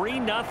half.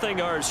 3-0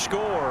 our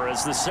score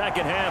as the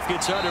second half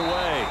gets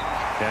underway.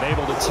 And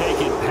able to take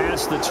it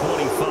past the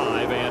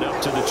 25 and up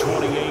to the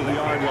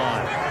 28-yard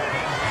line.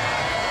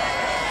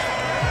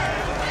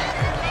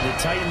 The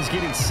Titans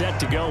getting set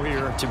to go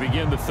here to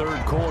begin the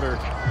third quarter.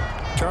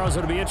 Charles,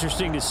 it'll be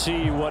interesting to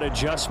see what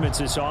adjustments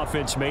this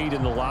offense made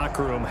in the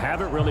locker room.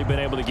 Haven't really been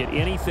able to get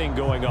anything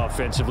going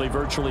offensively,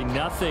 virtually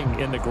nothing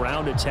in the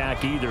ground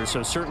attack either.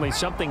 So certainly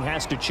something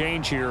has to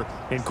change here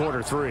in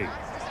quarter 3.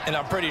 And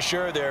I'm pretty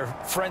sure their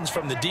friends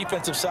from the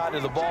defensive side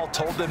of the ball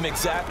told them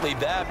exactly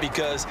that,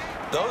 because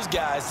those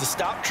guys, the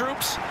stop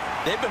troops,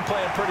 they've been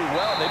playing pretty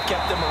well. They've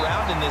kept them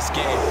around in this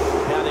game.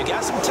 Now, they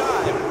got some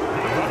time. The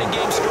running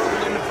game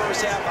struggled in the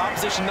first half.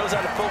 Opposition knows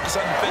how to focus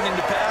on defending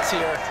the pass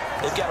here.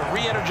 They've got to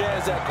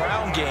re-energize that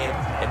ground game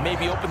and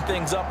maybe open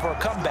things up for a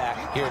comeback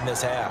here in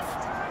this half.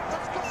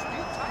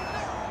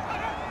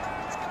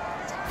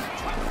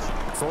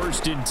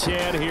 1st and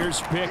 10. Here's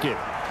Pickett.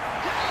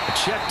 A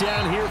check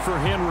down here for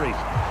Henry.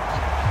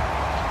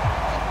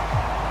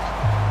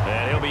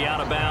 And he'll be out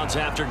of bounds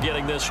after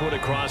getting this one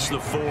across the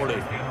 40.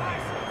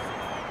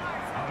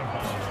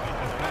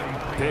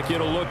 Pickett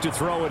will look to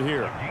throw it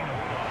here.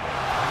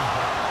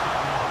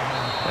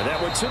 And that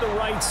one to the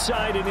right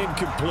side and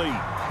incomplete.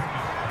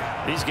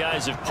 These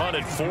guys have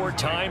punted 4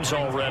 times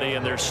already,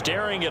 and they're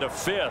staring at a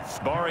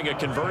 5th, barring a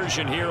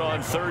conversion here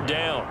on 3rd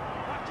down.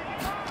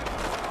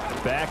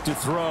 Back to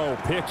throw,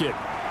 Pickett.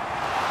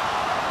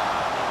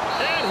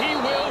 And he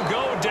will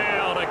go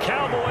down, a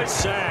Cowboys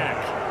sack.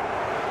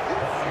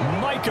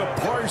 Micah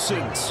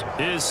Parsons,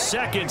 his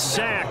 2nd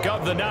sack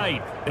of the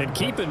night. And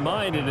keep in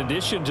mind, in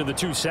addition to the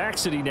 2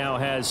 sacks that he now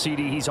has,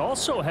 CD, he's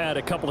also had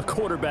a couple of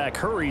quarterback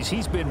hurries.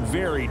 He's been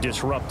very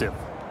disruptive.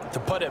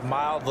 To put it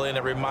mildly, and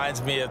it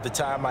reminds me of the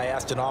time I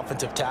asked an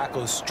offensive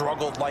tackle who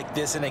struggled like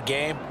this in a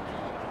game.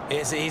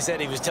 He said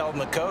he was telling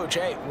the coach,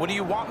 hey, what do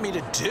you want me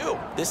to do?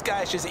 This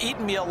guy's just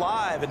eating me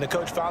alive. And the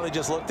coach finally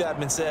just looked at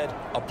him and said,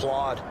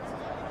 applaud.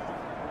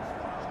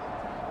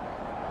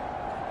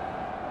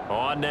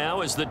 On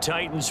now is the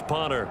Titans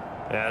punter,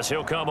 as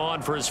he'll come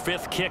on for his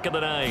 5th kick of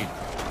the night.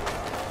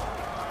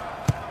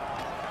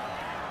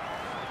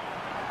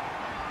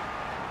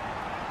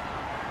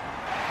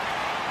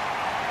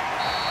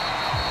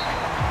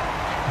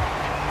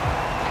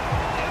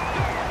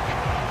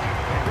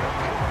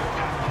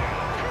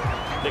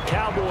 The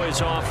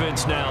Cowboys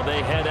offense now,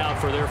 they head out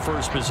for their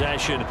first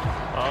possession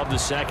of the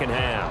 2nd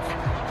half.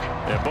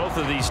 And both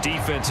of these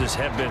defenses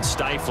have been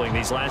stifling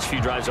these last few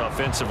drives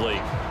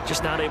offensively,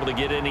 just not able to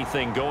get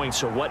anything going.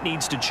 So what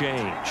needs to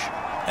change?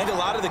 I think a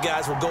lot of the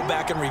guys will go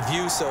back and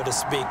review, so to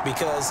speak,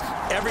 because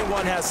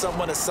everyone has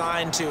someone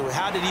assigned to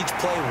how did each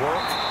play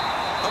work.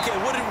 Okay,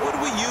 what did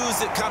we use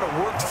that kind of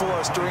worked for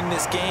us during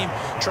this game?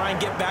 Try and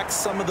get back to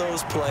some of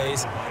those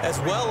plays, as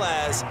well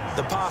as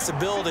the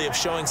possibility of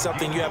showing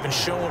something you haven't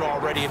shown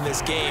already in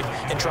this game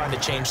and trying to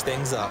change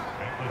things up.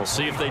 We'll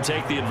see if they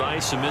take the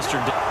advice of Mr.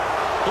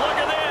 Look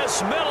at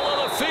this, middle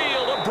of the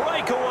field, a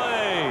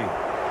breakaway.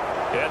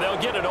 And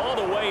they'll get it all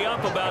the way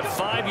up about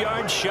 5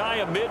 yards shy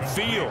of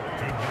midfield.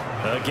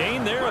 A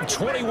gain there of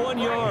 21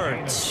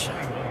 yards.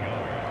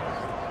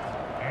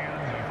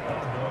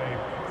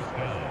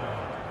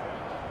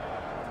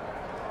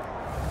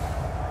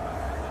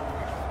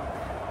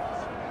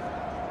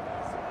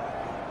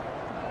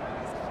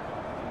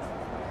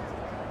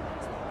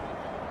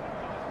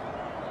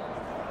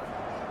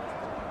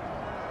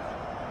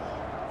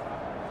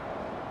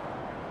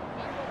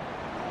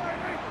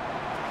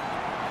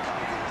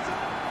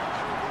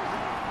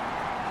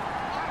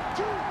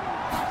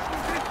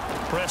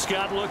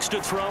 Prescott looks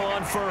to throw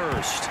on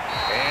 1st.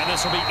 And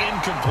this will be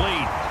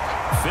incomplete.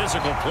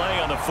 Physical play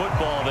on the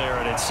football there,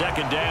 and it's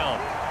 2nd down.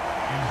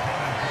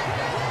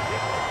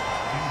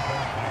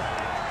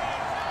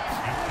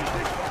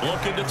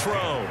 Looking to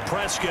throw,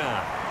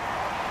 Prescott.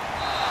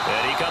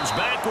 And he comes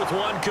back with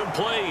one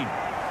complete.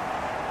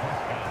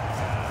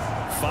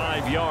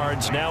 5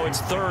 yards, now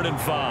it's 3rd and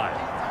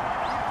 5.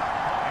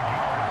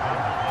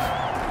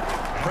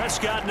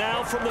 Prescott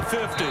now from the 50.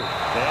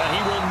 And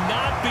he will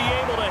not be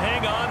able to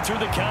hang on through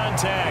the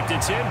contact.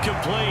 It's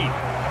incomplete.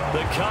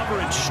 The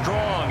coverage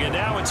strong, and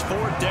now it's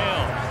 4th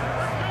down.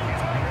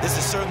 This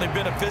has certainly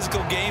been a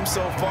physical game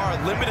so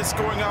far. Limited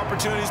scoring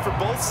opportunities for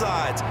both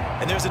sides.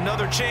 And there's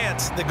another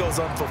chance that goes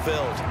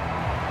unfulfilled.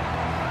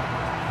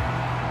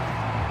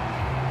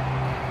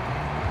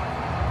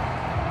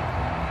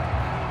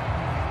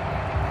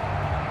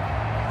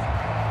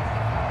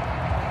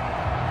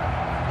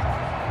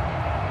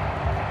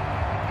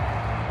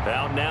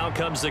 Out now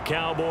comes the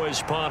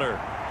Cowboys punter.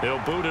 He'll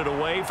boot it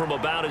away from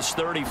about his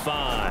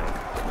 35.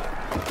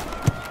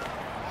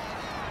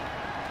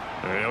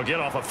 He'll get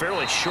off a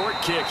fairly short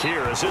kick here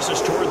as this is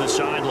toward the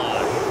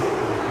sideline.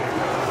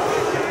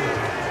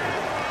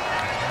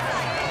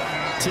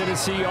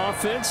 Tennessee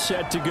offense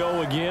set to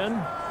go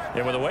again.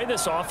 And with the way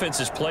this offense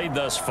has played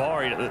thus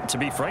far, to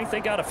be frank,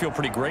 they got to feel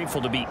pretty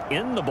grateful to be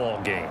in the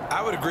ball game.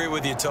 I would agree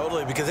with you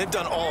totally, because they've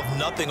done all of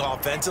nothing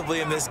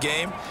offensively in this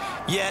game,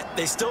 yet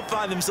they still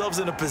find themselves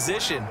in a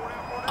position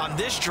on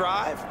this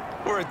drive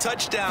where a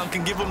touchdown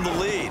can give them the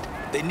lead.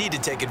 They need to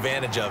take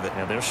advantage of it.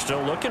 And they're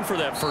still looking for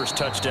that first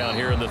touchdown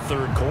here in the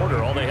 3rd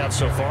quarter. All they have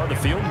so far, the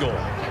field goal.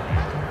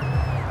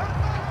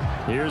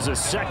 Here's a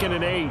 2nd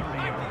and 8.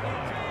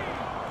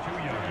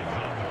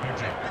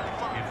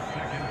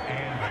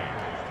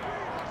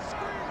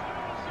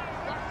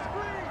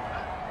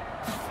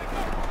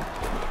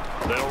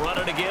 They'll run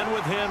it again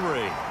with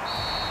Henry.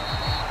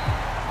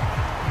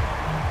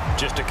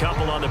 Just a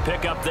couple on the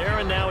pickup there,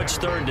 and now it's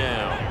 3rd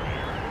down.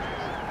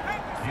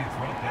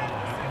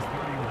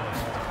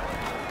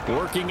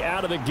 Working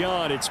out of the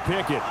gun, it's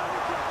Pickett.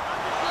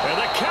 And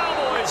the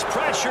Cowboys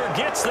pressure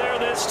gets there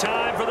this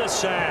time for the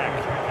sack.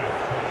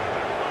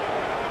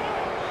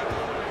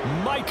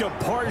 Micah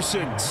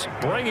Parsons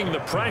bringing the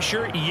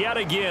pressure yet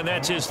again.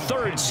 That's his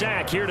 3rd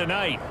sack here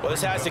tonight. Well,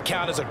 this has to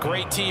count as a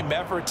great team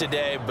effort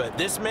today, but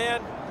this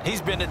man,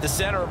 he's been at the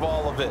center of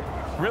all of it.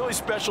 Really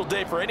special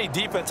day for any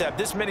defense to have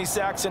this many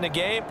sacks in a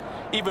game.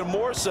 Even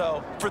more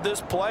so for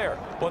this player.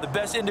 One of the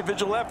best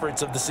individual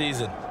efforts of the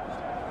season.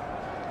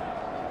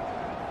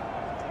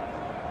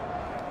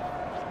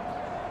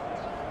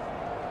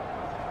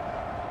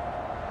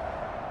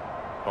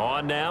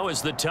 On now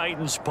is the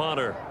Titans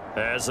punter.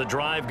 As the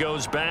drive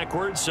goes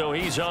backwards, so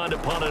he's on to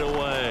punt it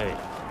away.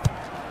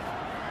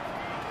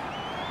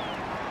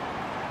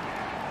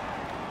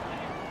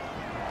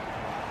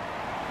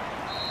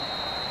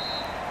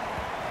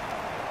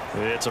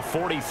 It's a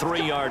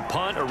 43-yard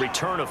punt, a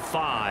return of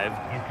 5.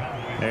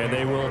 And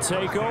they will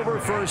take over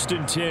 1st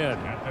and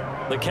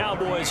 10. The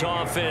Cowboys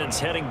offense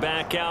heading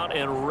back out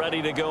and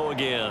ready to go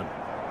again.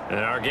 And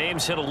our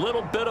game's hit a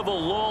little bit of a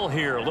lull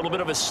here, a little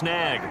bit of a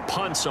snag.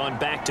 Punts on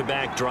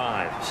back-to-back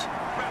drives.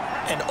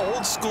 And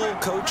old school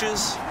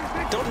coaches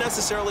don't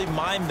necessarily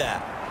mind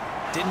that.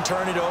 Didn't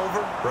turn it over,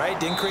 right?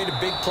 Didn't create a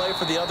big play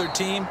for the other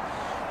team.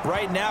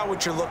 Right now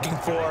what you're looking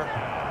for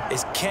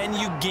is, can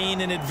you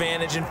gain an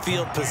advantage in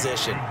field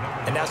position?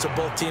 And that's what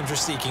both teams are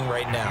seeking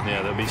right now.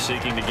 Yeah, they'll be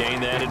seeking to gain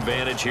that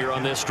advantage here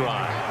on this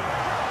drive.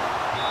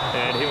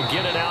 And he'll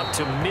get it out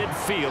to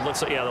midfield. Let's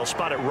say, yeah, they'll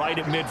spot it right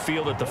at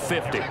midfield at the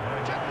 50.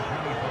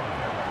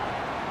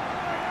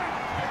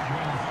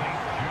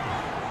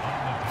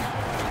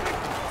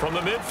 From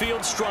the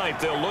midfield stripe,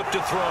 they'll look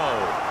to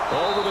throw.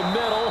 Over the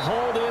middle,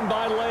 hauled in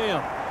by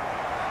Lamb.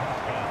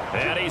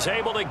 And he's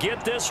able to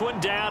get this one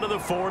down to the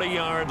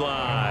 40-yard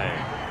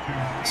line.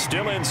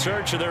 Still in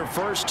search of their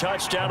first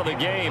touchdown of the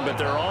game, but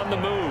they're on the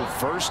move.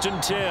 1st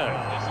and 10.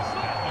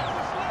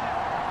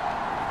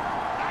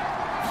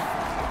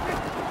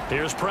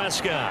 Here's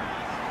Prescott.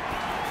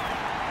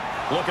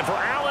 Looking for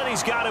Allen.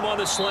 He's got him on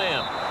the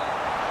slam.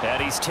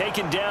 And he's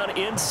taken down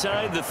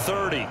inside the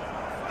 30.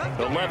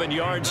 11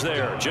 yards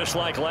there, just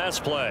like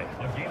last play.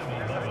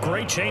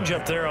 Great change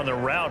up there on the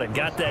route and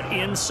got that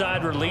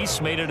inside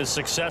release, made it a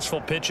successful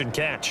pitch and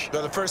catch.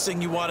 Well, the first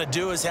thing you want to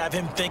do is have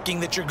him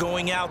thinking that you're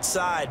going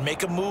outside,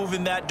 make a move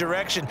in that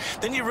direction.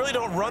 Then you really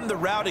don't run the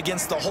route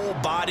against the whole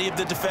body of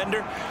the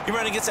defender. You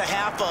run against a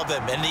half of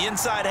him, and the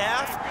inside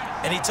half,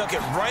 and he took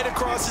it right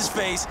across his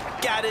face,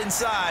 got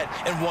inside,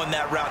 and won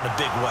that route in a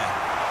big way.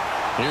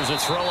 Here's a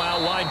throw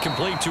out wide,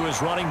 complete to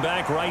his running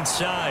back right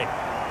side.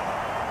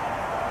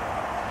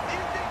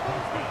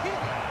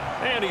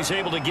 And he's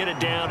able to get it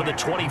down to the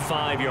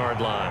 25-yard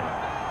line.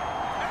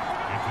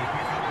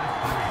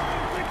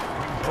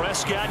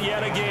 Prescott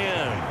yet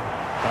again.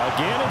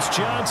 Again, it's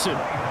Johnson.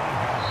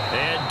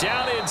 And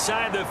down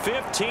inside the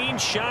 15,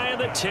 shy of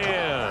the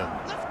 10.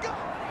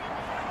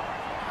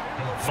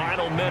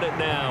 Final minute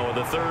now of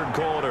the 3rd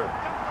quarter.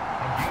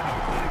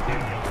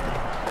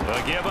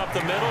 A give up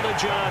the middle to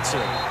Johnson.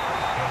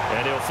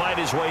 And he'll fight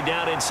his way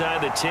down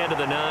inside the 10 to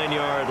the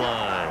 9-yard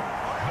line.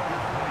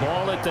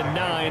 Ball at the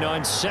 9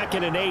 on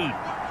 2nd and 8.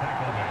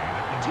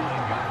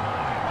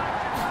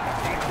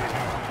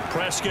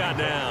 Prescott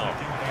now.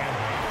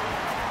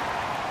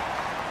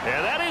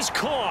 And that is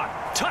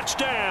caught.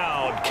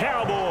 Touchdown,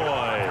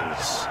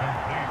 Cowboys.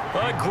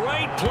 A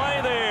great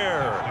play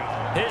there.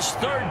 His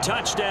 3rd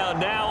touchdown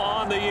now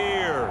on the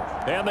year.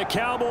 And the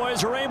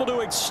Cowboys are able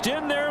to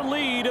extend their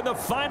lead in the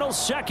final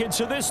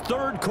seconds of this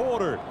 3rd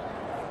quarter.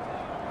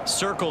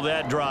 Circle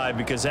that drive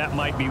because that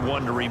might be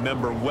one to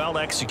remember. Well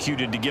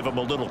executed to give them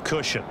a little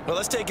cushion. Well,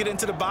 let's take it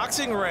into the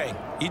boxing ring.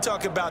 You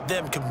talk about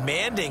them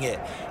commanding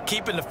it,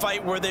 keeping the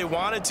fight where they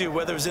wanted to,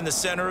 whether it was in the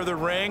center of the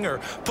ring or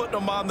putting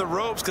them on the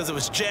ropes, because it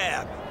was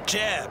jab,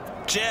 jab,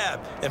 jab.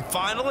 And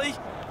finally,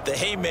 the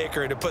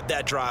haymaker to put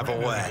that drive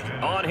away.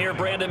 On here,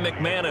 Brandon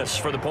McManus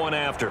for the point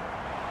after.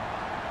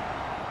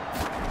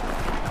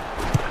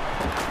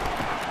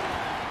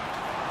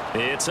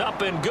 It's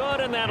up and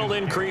good, and that'll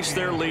increase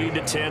their lead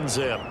to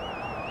 10-zip.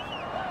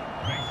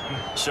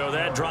 So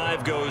that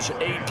drive goes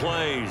 8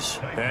 plays,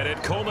 and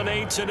it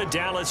culminates in a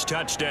Dallas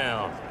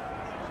touchdown.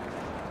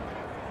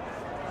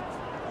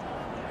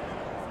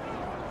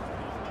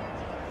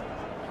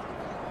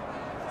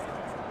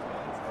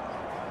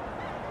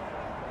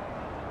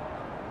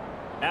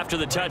 After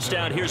the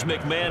touchdown, here's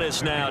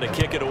McManus now to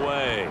kick it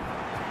away.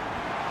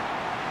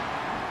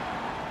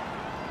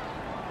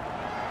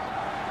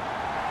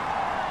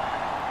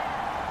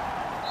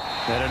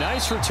 And a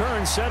nice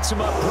return sets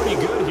him up pretty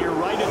good here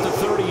right at the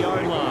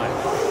 30-yard line.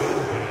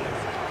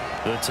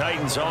 The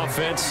Titans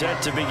offense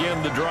set to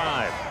begin the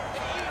drive.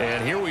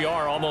 And here we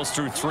are almost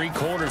through 3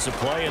 quarters of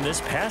play, and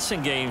this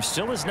passing game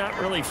still has not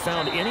really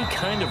found any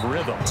kind of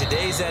rhythm.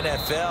 Today's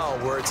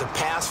NFL, where it's a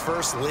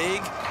pass-first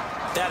league,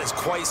 that is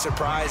quite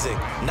surprising.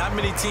 Not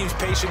many teams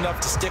patient enough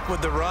to stick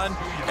with the run.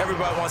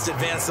 Everybody wants to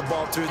advance the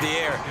ball through the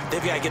air.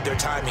 They've got to get their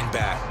timing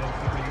back.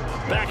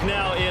 Back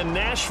now in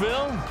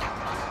Nashville.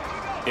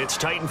 It's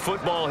Titan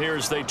football here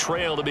as they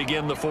trail to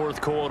begin the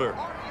 4th quarter.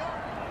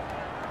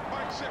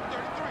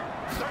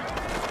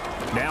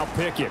 Now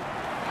Pickett.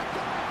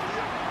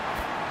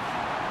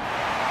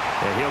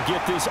 And he'll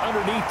get this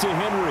underneath to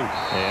Henry.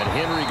 And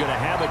Henry going to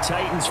have a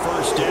Titans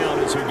first down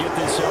as he'll get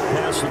this up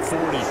past the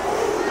 40.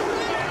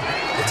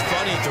 It's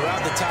funny,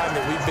 throughout the time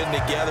that we've been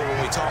together, when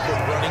we talk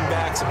with running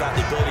backs about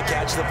the ability to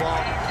catch the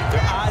ball, their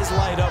eyes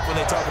light up when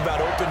they talk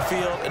about open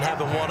field and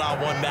having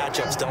one-on-one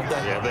matchups, don't they?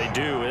 Yeah, they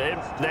do. And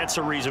that's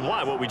the reason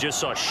why. What we just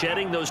saw,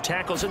 shedding those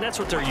tackles, and that's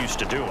what they're used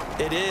to doing.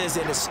 It is,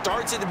 and it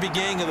starts at the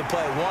beginning of the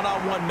play.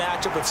 One-on-one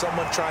matchup if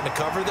someone's trying to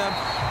cover them,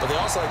 but they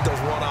also like those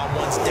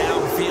one-on-ones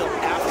downfield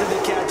after the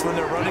catch when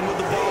they're running with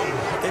the ball.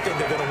 They think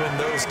they're going to win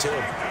those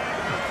too.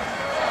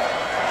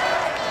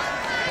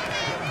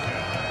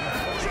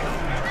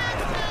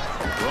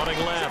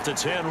 Running left,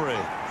 it's Henry.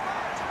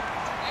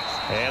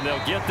 And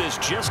they'll get this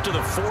just to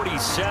the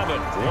 47,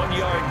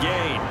 1-yard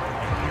gain.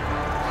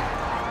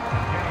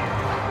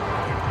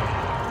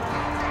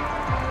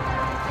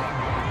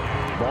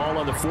 Ball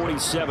on the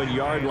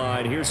 47-yard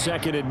line. Here's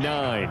 2nd and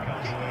 9.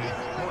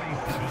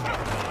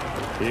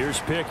 Here's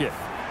Pickett.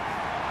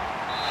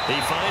 He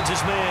finds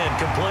his man,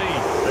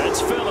 complete.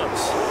 That's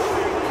Phillips.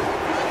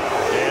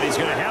 And he's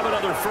going to have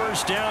another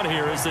first down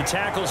here as the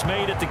tackle's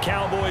made at the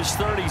Cowboys'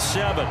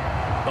 37.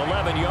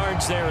 11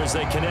 yards there as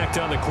they connect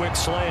on the quick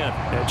slant.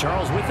 And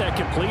Charles, with that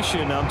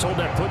completion, I'm told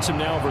that puts him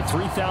now over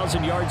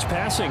 3,000 yards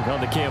passing on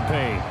the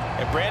campaign.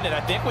 And Brandon,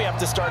 I think we have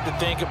to start to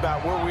think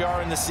about where we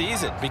are in the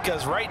season,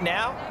 because right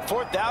now,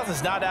 4,000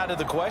 is not out of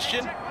the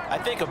question. I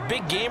think a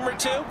big game or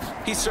two,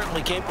 he's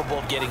certainly capable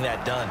of getting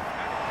that done.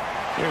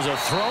 Here's a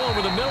throw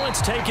over the middle.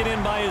 It's taken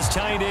in by his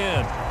tight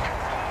end.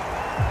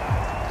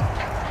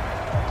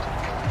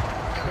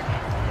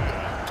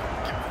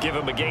 Give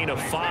him a gain of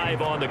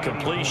 5 on the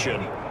completion,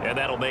 and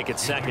that'll make it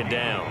 2nd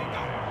down.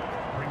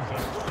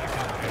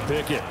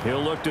 Pickett,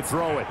 he'll look to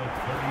throw it.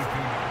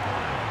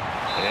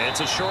 And it's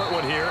a short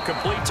one here,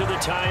 complete to the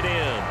tight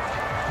end.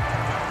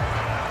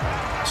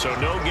 So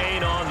no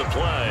gain on the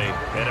play,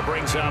 and it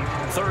brings up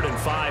 3rd and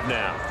 5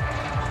 now.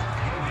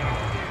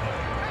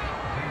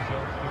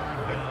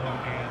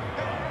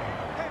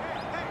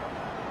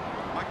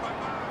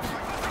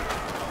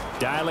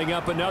 Dialing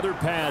up another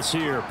pass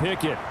here,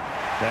 Pickett.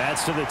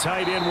 That's to the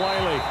tight end,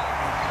 Wiley.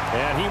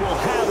 And he will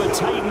have a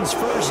Titans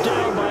first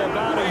down by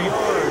about a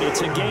yard.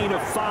 It's a gain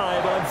of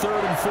 5 on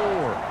 3rd and 4.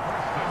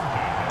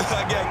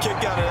 I got a kick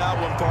out of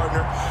that one,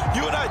 partner.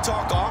 You and I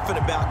talk often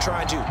about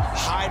trying to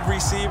hide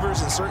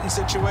receivers in certain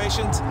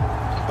situations,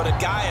 but a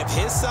guy of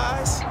his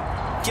size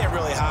can't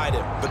really hide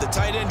him. But the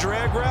tight end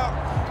drag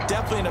route,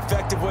 definitely an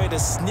effective way to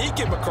sneak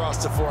him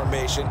across the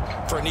formation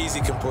for an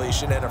easy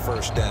completion and a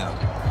first down.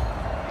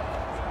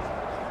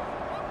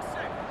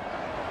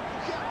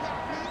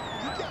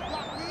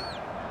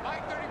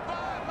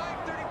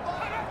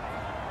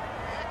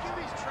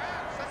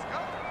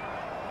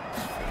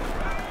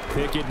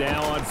 Pickett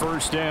now on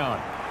first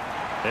down.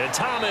 And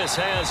Thomas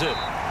has it.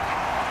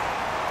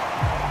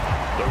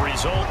 The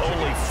result,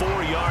 only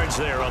 4 yards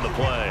there on the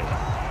play.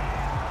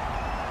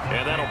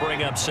 And that'll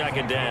bring up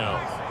 2nd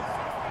down.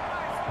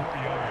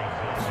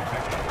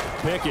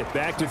 Pickett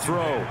back to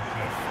throw.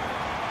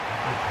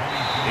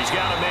 He's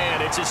got a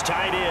man. It's his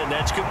tight end.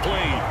 That's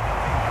complete.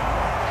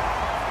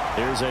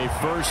 There's a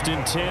 1st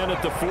and 10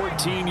 at the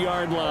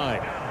 14-yard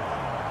line.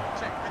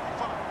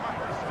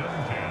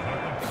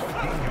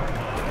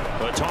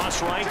 A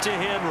toss right to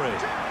Henry.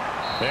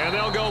 And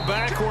they'll go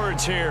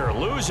backwards here,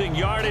 losing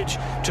yardage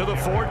to the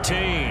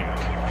 14.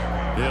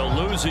 They'll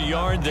lose a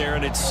yard there,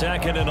 and it's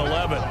 2nd and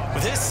 11.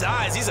 With his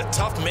size, he's a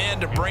tough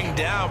man to bring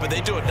down, but they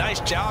do a nice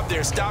job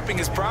there stopping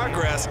his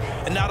progress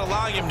and not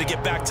allowing him to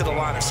get back to the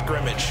line of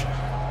scrimmage.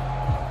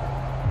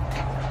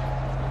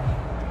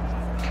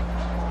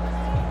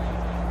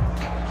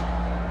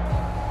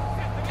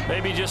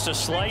 Maybe just a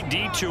slight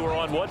detour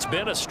on what's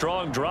been a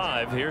strong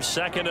drive. Here's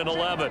 2nd and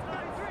 11.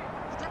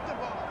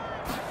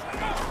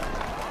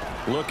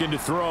 Looking to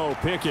throw,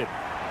 Pickett.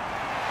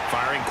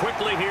 Firing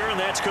quickly here, and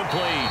that's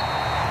complete.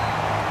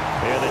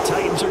 And the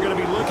Titans are going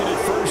to be looking at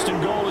 1st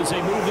and goal as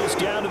they move this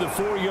down to the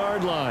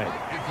 4-yard line.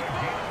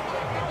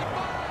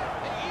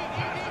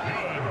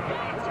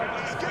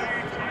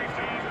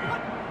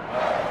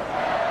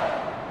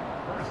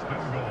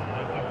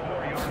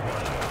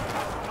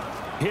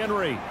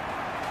 Henry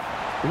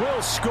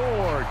will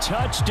score.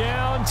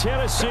 Touchdown,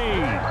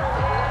 Tennessee.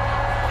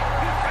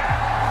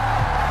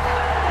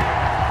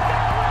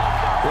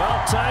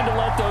 Well, time to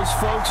let those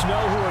folks know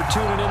who are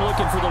tuning in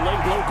looking for the late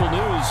local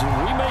news.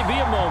 We may be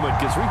a moment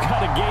because we've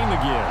got a game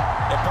again.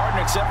 And partner,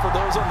 except for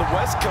those on the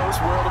West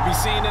Coast where it'll be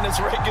seen in its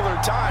regular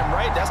time,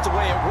 right? That's the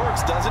way it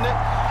works, doesn't it?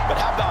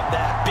 But how about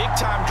that? Big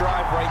time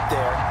drive right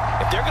there.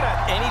 If they're going to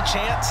have any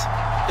chance,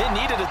 they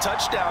needed a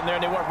touchdown there,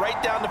 and they went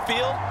right down the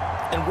field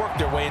and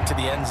worked their way into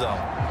the end zone.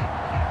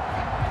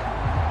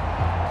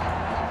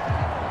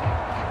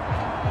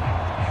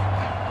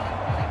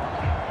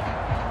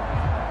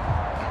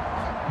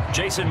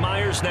 Jason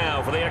Myers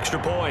now for the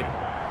extra point.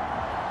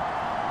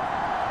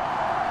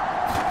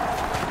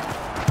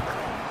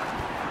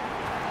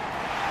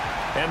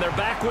 And they're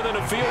back within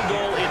a field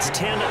goal. It's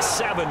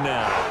 10-7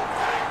 now.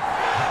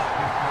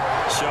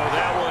 So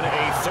that one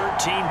a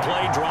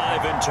 13-play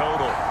drive in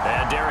total.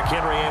 And Derrick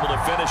Henry able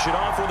to finish it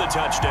off with a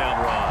touchdown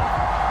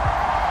run.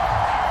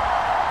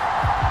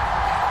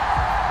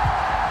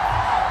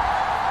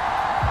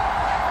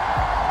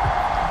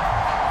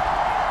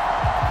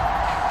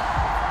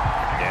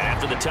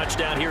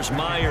 touchdown. Here's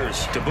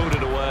Myers to boot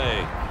it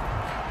away.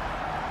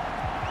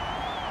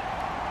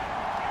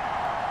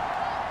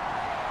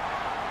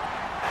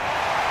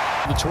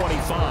 The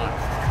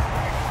 25.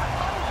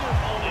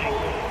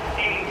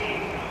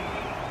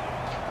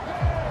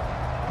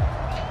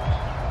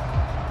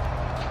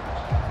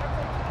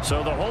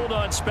 So the hold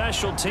on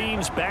special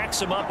teams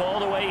backs him up all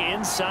the way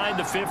inside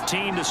the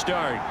 15 to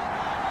start.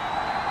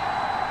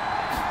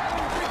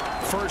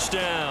 First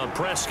down,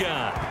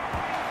 Prescott.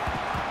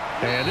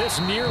 And this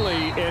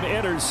nearly an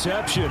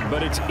interception,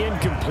 but it's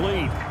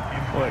incomplete.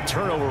 Well, a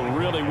turnover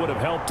really would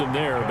have helped him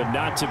there, but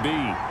not to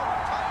be.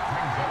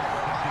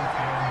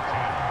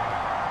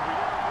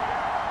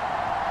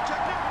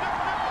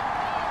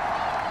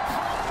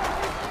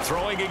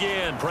 Throwing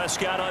again,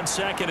 Prescott on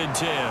 2nd and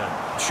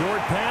 10.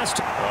 Short pass.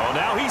 Oh,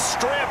 now he's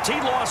stripped.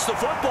 He lost the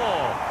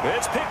football.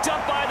 It's picked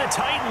up by the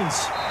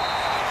Titans.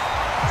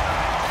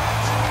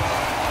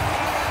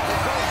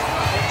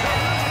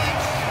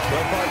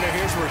 Well, partner,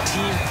 here's where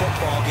team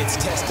football gets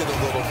tested a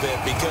little bit,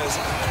 because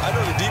I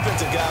know the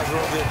defensive guys were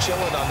over there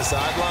chilling on the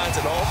sidelines,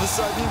 and all of a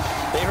sudden,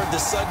 they heard the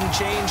sudden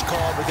change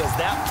call because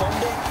that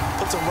fumble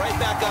puts them right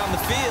back on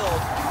the field,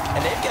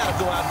 and they've got to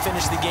go out and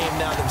finish the game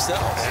now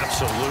themselves.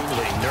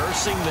 Absolutely.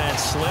 Nursing that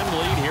slim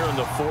lead here in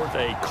the 4th,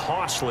 a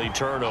costly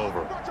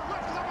turnover.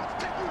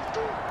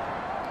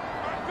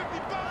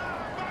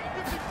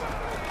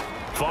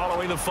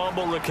 Following the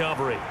fumble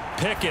recovery,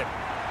 Pickett.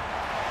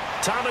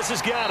 Thomas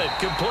has got it,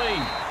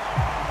 complete.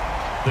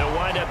 They'll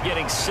wind up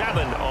getting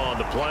 7 on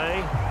the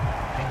play,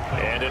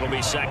 and it'll be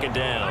 2nd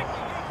down.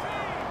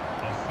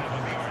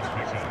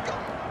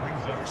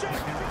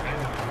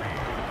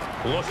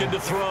 Looking to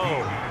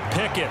throw.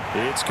 Pickett.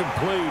 It's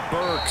complete.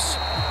 Burks.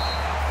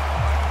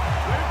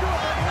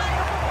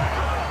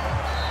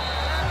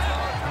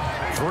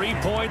 Three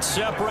points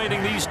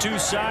separating these two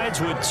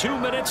sides with 2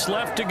 minutes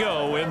left to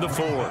go in the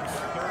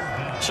 4th.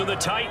 So the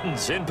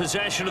Titans in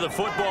possession of the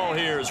football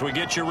here as we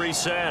get you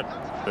reset.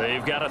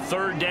 They've got a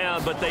 3rd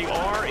down, but they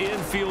are in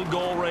field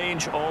goal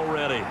range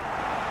already.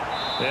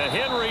 And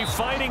Henry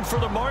fighting for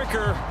the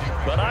marker,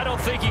 but I don't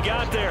think he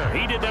got there.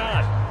 He did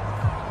not.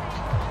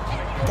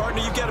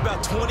 Partner, you've got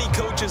about 20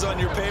 coaches on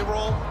your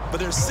payroll, but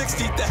there's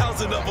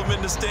 60,000 of them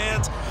in the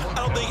stands. I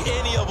don't think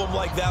any of them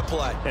like that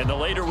play. And the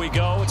later we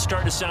go, it's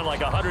starting to sound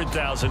like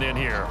 100,000 in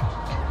here.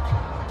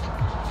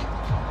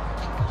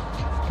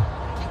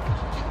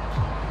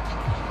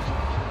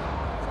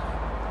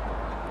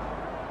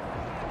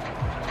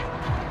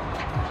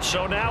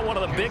 So now one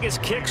of the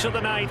biggest kicks of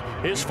the night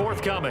is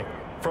forthcoming.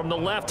 From the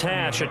left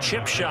hash, a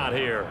chip shot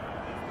here.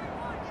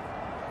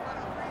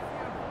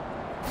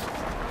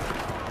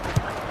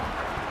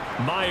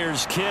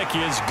 Myers' kick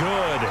is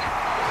good.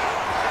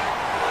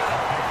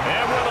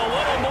 And with a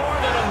little more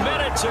than a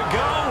minute to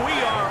go, we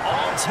are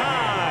all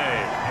tied.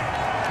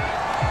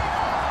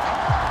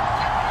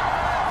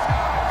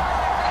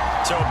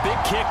 So a big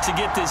kick to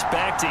get this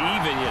back to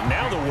even. Yet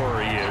now the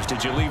worry is,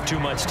 did you leave too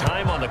much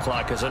time on the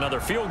clock? Because another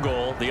field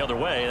goal the other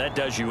way, that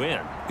does you in.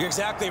 You're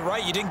exactly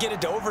right. You didn't get it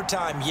to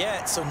overtime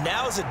yet. So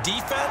now as a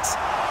defense,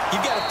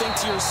 you've got to think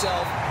to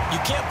yourself, you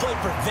can't play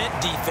prevent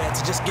defense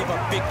and just give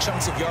up big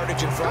chunks of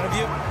yardage in front of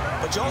you.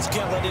 But you also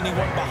can't let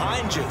anyone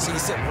behind you. So you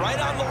sit right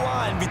on the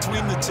line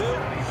between the two,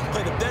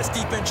 play the best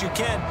defense you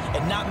can,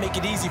 and not make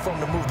it easy for them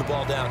to move the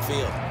ball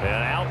downfield.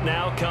 And out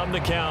now come the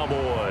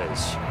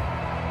Cowboys.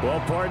 Well,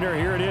 partner,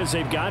 here it is.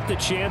 They've got the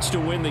chance to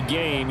win the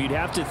game. You'd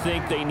have to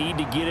think they need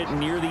to get it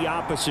near the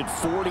opposite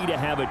 40 to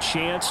have a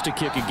chance to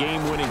kick a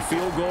game-winning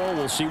field goal.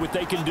 We'll see what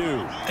they can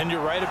do. And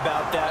you're right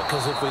about that,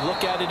 because if we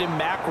look at it in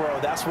macro,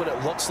 that's what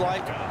it looks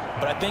like.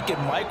 But I think in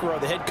micro,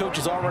 the head coach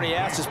has already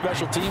asked the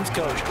special teams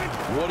coach,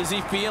 what is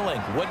he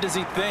feeling? What does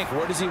he think?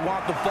 Where does he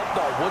want the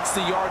football? What's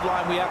the yard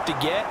line we have to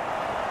get?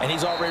 And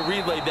he's already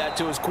relayed that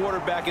to his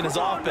quarterback and his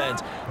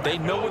offense. They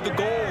know what the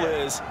goal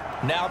is.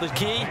 Now the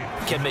key,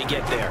 can they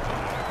get there?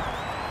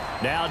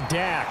 Now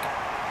Dak.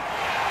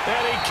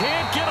 And he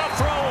can't get a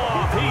throw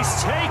off.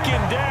 He's taken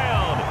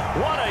down.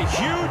 What a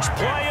huge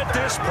play at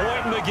this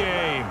point in the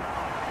game.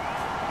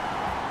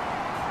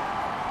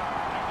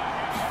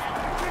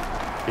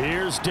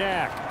 Here's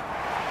Dak.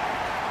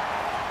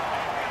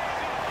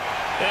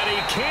 And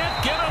he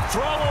can't get a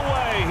throw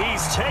away.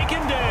 He's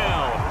taken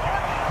down.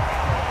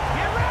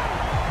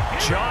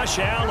 Josh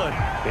Allen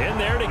in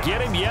there to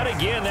get him yet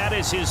again. That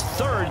is his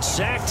 3rd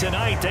sack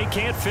tonight. They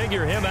can't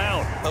figure him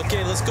out.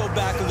 Okay, let's go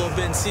back a little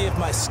bit and see if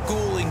my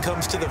schooling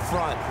comes to the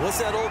front. What's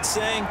that old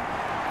saying?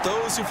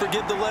 Those who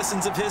forget the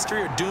lessons of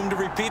history are doomed to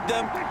repeat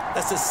them.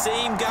 That's the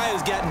same guy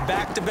who's gotten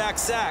back-to-back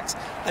sacks.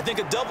 I think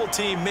a double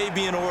team may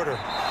be in order.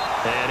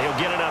 And he'll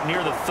get it up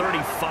near the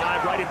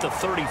 35, right at the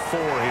 34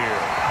 here.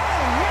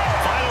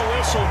 Final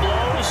whistle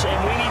blows, and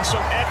we need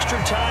some extra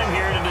time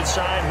here to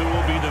decide who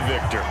will be the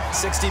victor.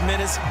 60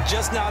 minutes,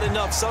 just not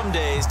enough some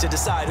days to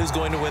decide who's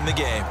going to win the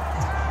game.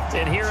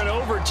 And here in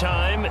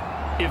overtime,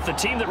 if the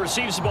team that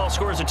receives the ball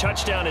scores a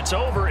touchdown, it's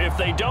over. If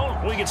they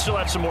don't, we can still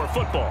have some more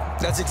football.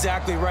 That's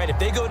exactly right. If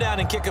they go down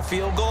and kick a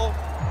field goal,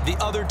 the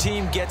other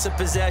team gets a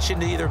possession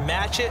to either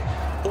match it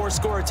or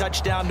score a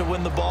touchdown to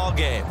win the ball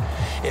game.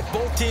 If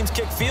both teams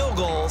kick field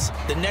goals,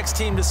 the next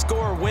team to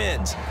score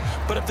wins.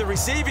 But if the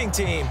receiving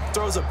team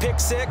throws a pick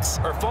six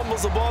or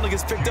fumbles the ball and it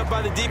gets picked up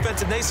by the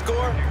defense and they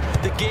score,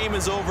 the game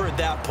is over at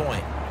that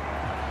point.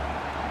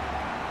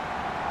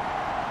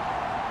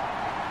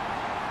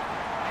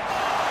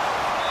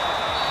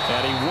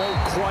 And he won't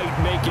quite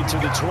make it to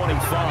the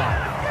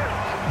 25.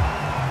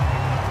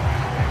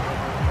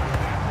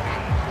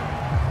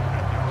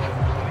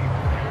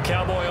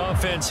 Cowboy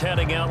offense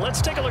heading out.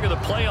 Let's take a look at the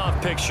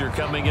playoff picture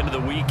coming into the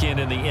weekend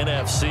in the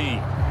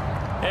NFC.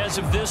 As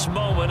of this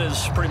moment,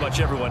 as pretty much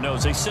everyone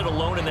knows, they sit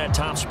alone in that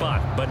top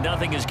spot, but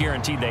nothing is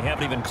guaranteed. They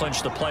haven't even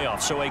clinched the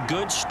playoffs. So a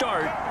good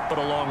start, but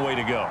a long way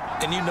to go.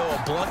 And you know,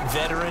 a blunt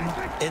veteran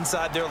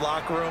inside their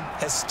locker room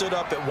has stood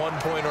up at one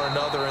point or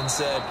another and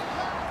said,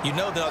 you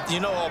know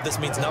all this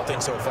means nothing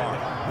so far.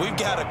 We've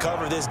got to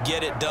cover this,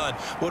 get it done.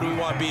 What do we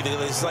want to be?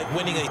 It's like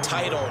winning a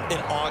title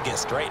in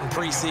August, right, in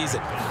preseason.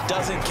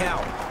 Doesn't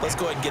count. Let's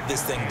go ahead and get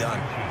this thing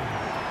done.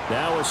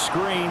 Now a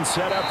screen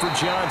set up for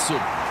Johnson.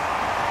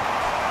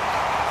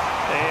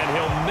 And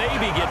he'll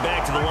maybe get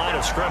back to the line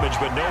of scrimmage,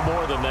 but no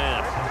more than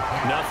that.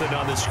 Nothing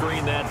on the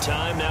screen that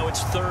time. Now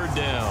it's third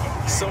down.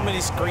 So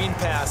many screen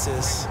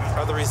passes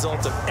are the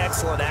result of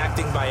excellent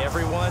acting by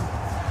everyone.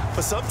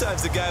 But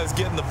sometimes the guy who's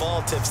getting the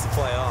ball tips the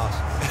play off.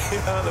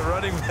 The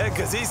running back,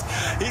 because he's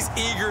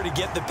eager to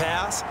get the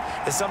pass,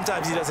 and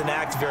sometimes he doesn't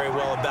act very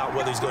well about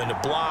whether he's going to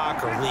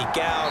block or leak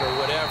out or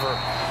whatever.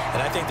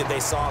 And I think that they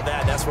saw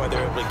that, and that's why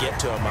they're able to get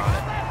to him on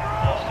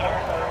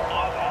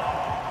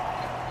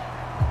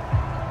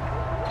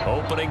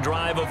it. Opening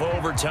drive of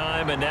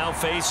overtime, and now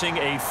facing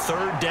a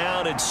third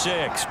down and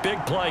 6.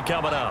 Big play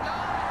coming up.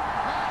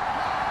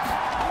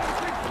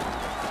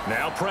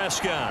 Now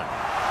Prescott.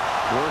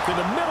 Work in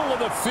the middle of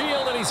the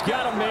field, and he's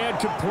got a man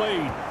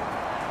complete.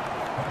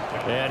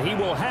 And he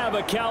will have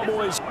a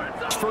Cowboys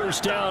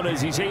first down as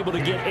he's able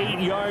to get 8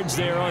 yards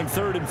there on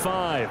 3rd and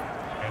 5.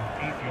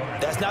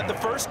 That's not the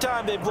first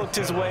time they've looked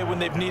his way when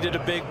they've needed a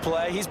big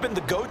play. He's been the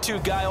go-to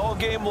guy all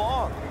game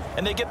long.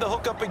 And they get the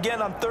hook up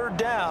again on 3rd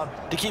down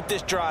to keep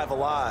this drive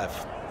alive.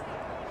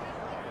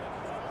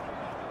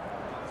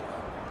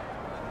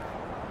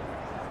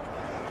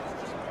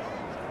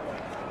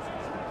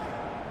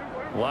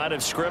 Line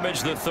of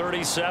scrimmage, the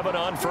 37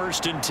 on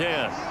 1st and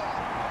 10.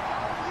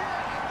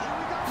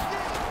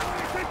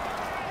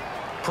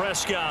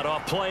 Prescott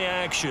off play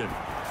action.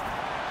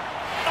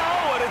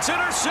 Oh, and it's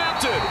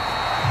intercepted.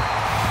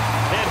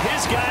 And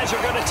his guys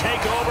are going to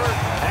take over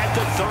at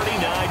the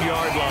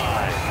 39-yard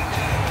line.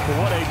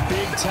 What a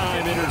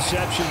big-time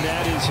interception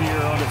that is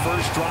here on the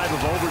first drive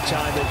of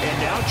overtime. And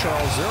now,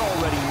 Charles, they're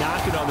already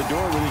knocking on the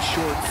door with a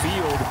short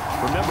field.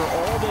 Remember,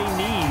 all they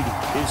need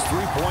is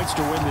 3 points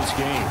to win this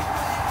game.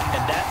 And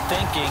that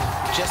thinking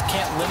just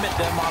can't limit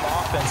them on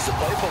offense. The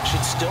playbook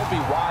should still be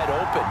wide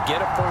open.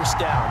 Get a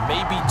first down,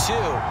 maybe 2.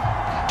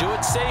 Do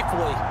it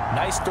safely.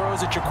 Nice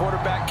throws that your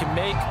quarterback can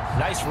make.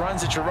 Nice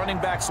runs that your running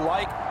backs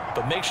like.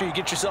 But make sure you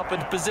get yourself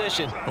into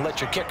position and let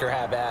your kicker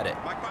have at it.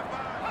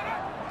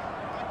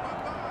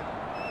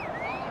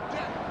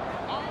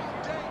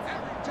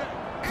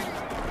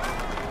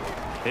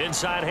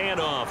 Inside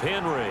handoff,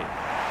 Henry.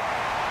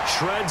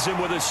 Shreds him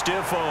with a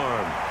stiff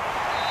arm.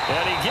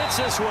 And he gets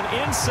this one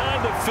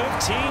inside the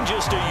 15,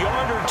 just a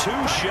yard or 2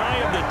 shy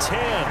of the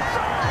 10.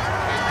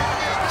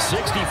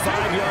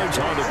 65 yards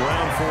on the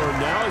ground for him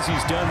now as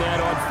he's done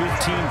that on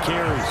 15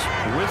 carries.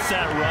 With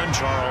that run,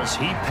 Charles,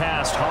 he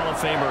passed Hall of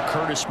Famer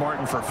Curtis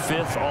Martin for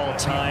 5th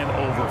all-time,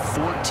 over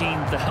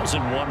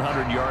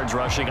 14,100 yards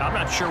rushing. I'm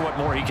not sure what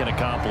more he can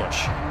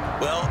accomplish.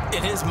 Well,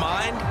 in his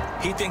mind,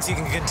 he thinks he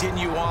can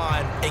continue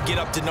on and get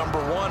up to number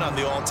 1 on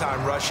the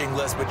all-time rushing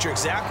list. But you're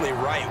exactly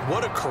right.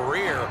 What a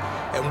career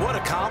and what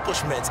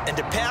accomplishments. And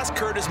to pass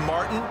Curtis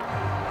Martin,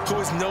 who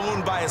is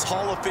known by his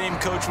Hall of Fame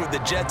coach with the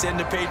Jets and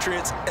the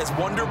Patriots as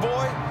Wonder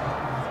Boy,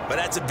 but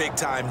that's a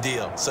big-time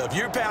deal. So if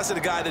you're passing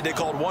a guy that they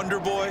called Wonder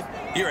Boy,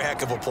 you're a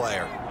heck of a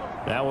player.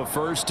 Now a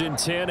 1st and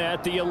 10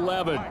 at the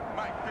 11.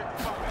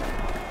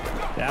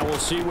 Now we'll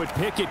see what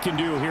Pickett can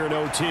do here in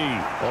OT.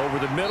 Over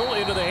the middle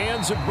into the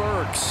hands of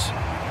Burks.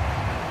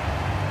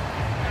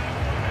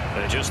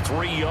 And just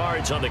 3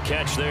 yards on the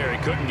catch there. He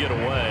couldn't get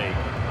away.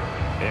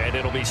 And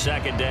it'll be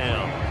 2nd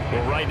down.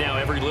 Well, right now,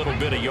 every little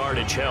bit of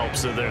yardage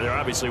helps. So they're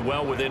obviously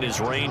well within his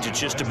range. It's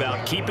just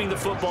about keeping the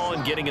football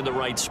and getting in the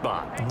right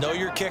spot. Know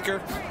your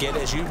kicker.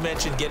 As you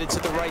mentioned, get it to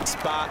the right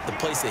spot, the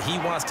place that he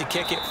wants to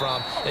kick it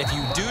from. And if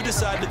you do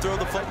decide to throw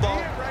the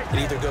football, it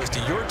either goes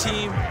to your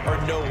team or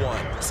no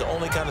one. It's the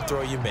only kind of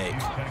throw you make.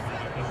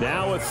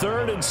 Now a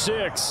 3rd and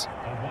 6.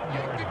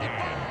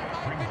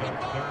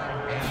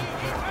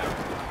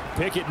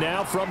 Pickett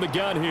now from the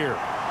gun here.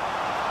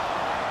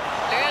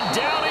 And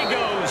down he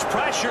goes.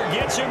 Pressure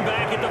gets him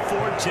back at the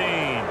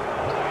 14.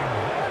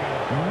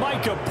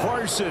 Micah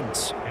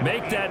Parsons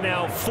make that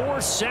now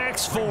 4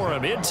 sacks for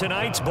him in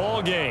tonight's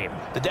ball game.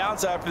 The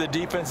downside for the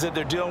defense is that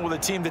they're dealing with a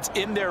team that's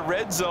in their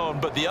red zone,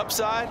 but the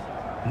upside,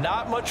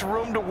 not much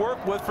room to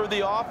work with for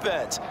the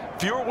offense.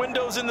 Fewer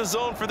windows in the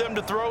zone for them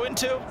to throw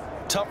into.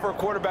 tough for a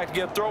quarterback to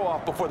get a throw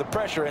off before the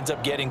pressure ends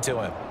up getting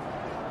to him.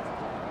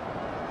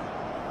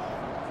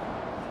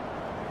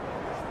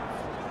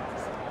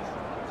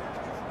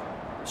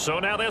 So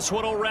now this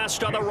one will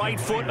rest on the right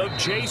foot of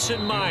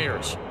Jason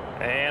Myers.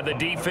 And the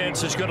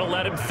defense is going to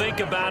let him think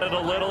about it a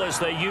little as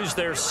they use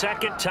their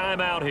second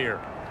timeout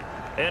here.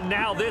 And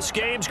now this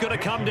game's going to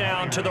come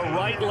down to the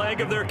right leg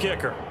of their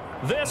kicker.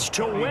 This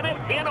to win it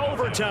in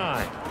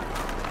overtime.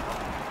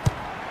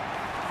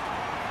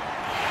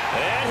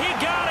 And he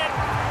got it.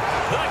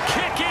 The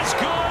kick is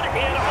good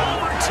in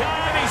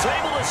overtime. He's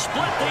able to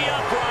split the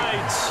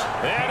uprights.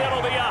 And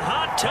it'll be a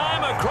hot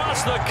time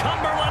across the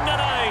Cumberland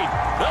tonight.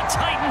 The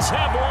Titans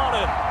have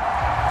won it.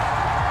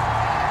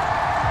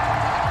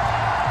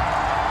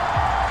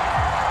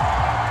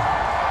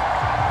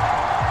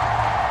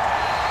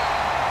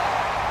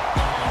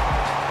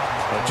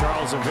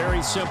 Charles, a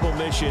very simple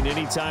mission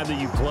anytime that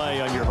you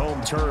play on your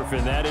home turf,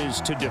 and that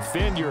is to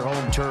defend your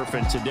home turf,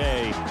 and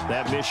today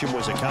that mission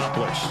was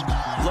accomplished.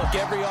 Look,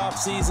 every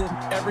offseason,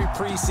 every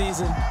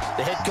preseason,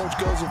 the head coach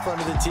goes in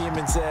front of the team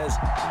and says,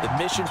 the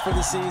mission for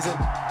the season,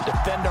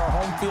 defend our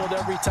home field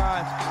every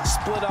time,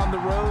 split on the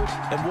road,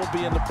 and we'll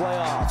be in the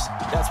playoffs.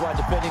 That's why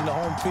defending the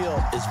home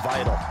field is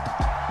vital.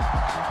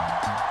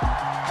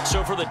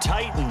 So for the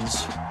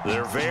Titans,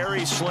 their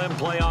very slim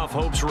playoff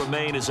hopes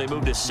remain as they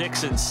move to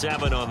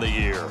 6-7 on the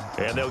year.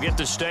 And they'll get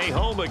to stay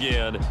home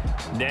again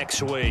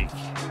next week.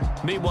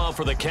 Meanwhile,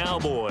 for the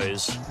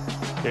Cowboys,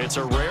 it's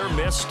a rare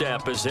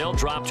misstep as they'll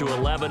drop to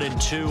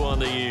 11-2 on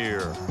the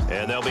year.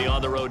 And they'll be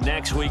on the road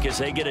next week as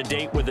they get a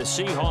date with the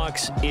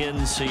Seahawks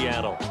in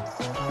Seattle.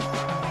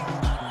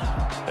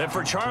 And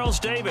for Charles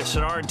Davis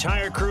and our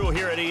entire crew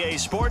here at EA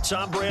Sports,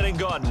 I'm Brandon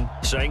Gaudin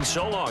saying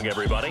so long,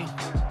 everybody.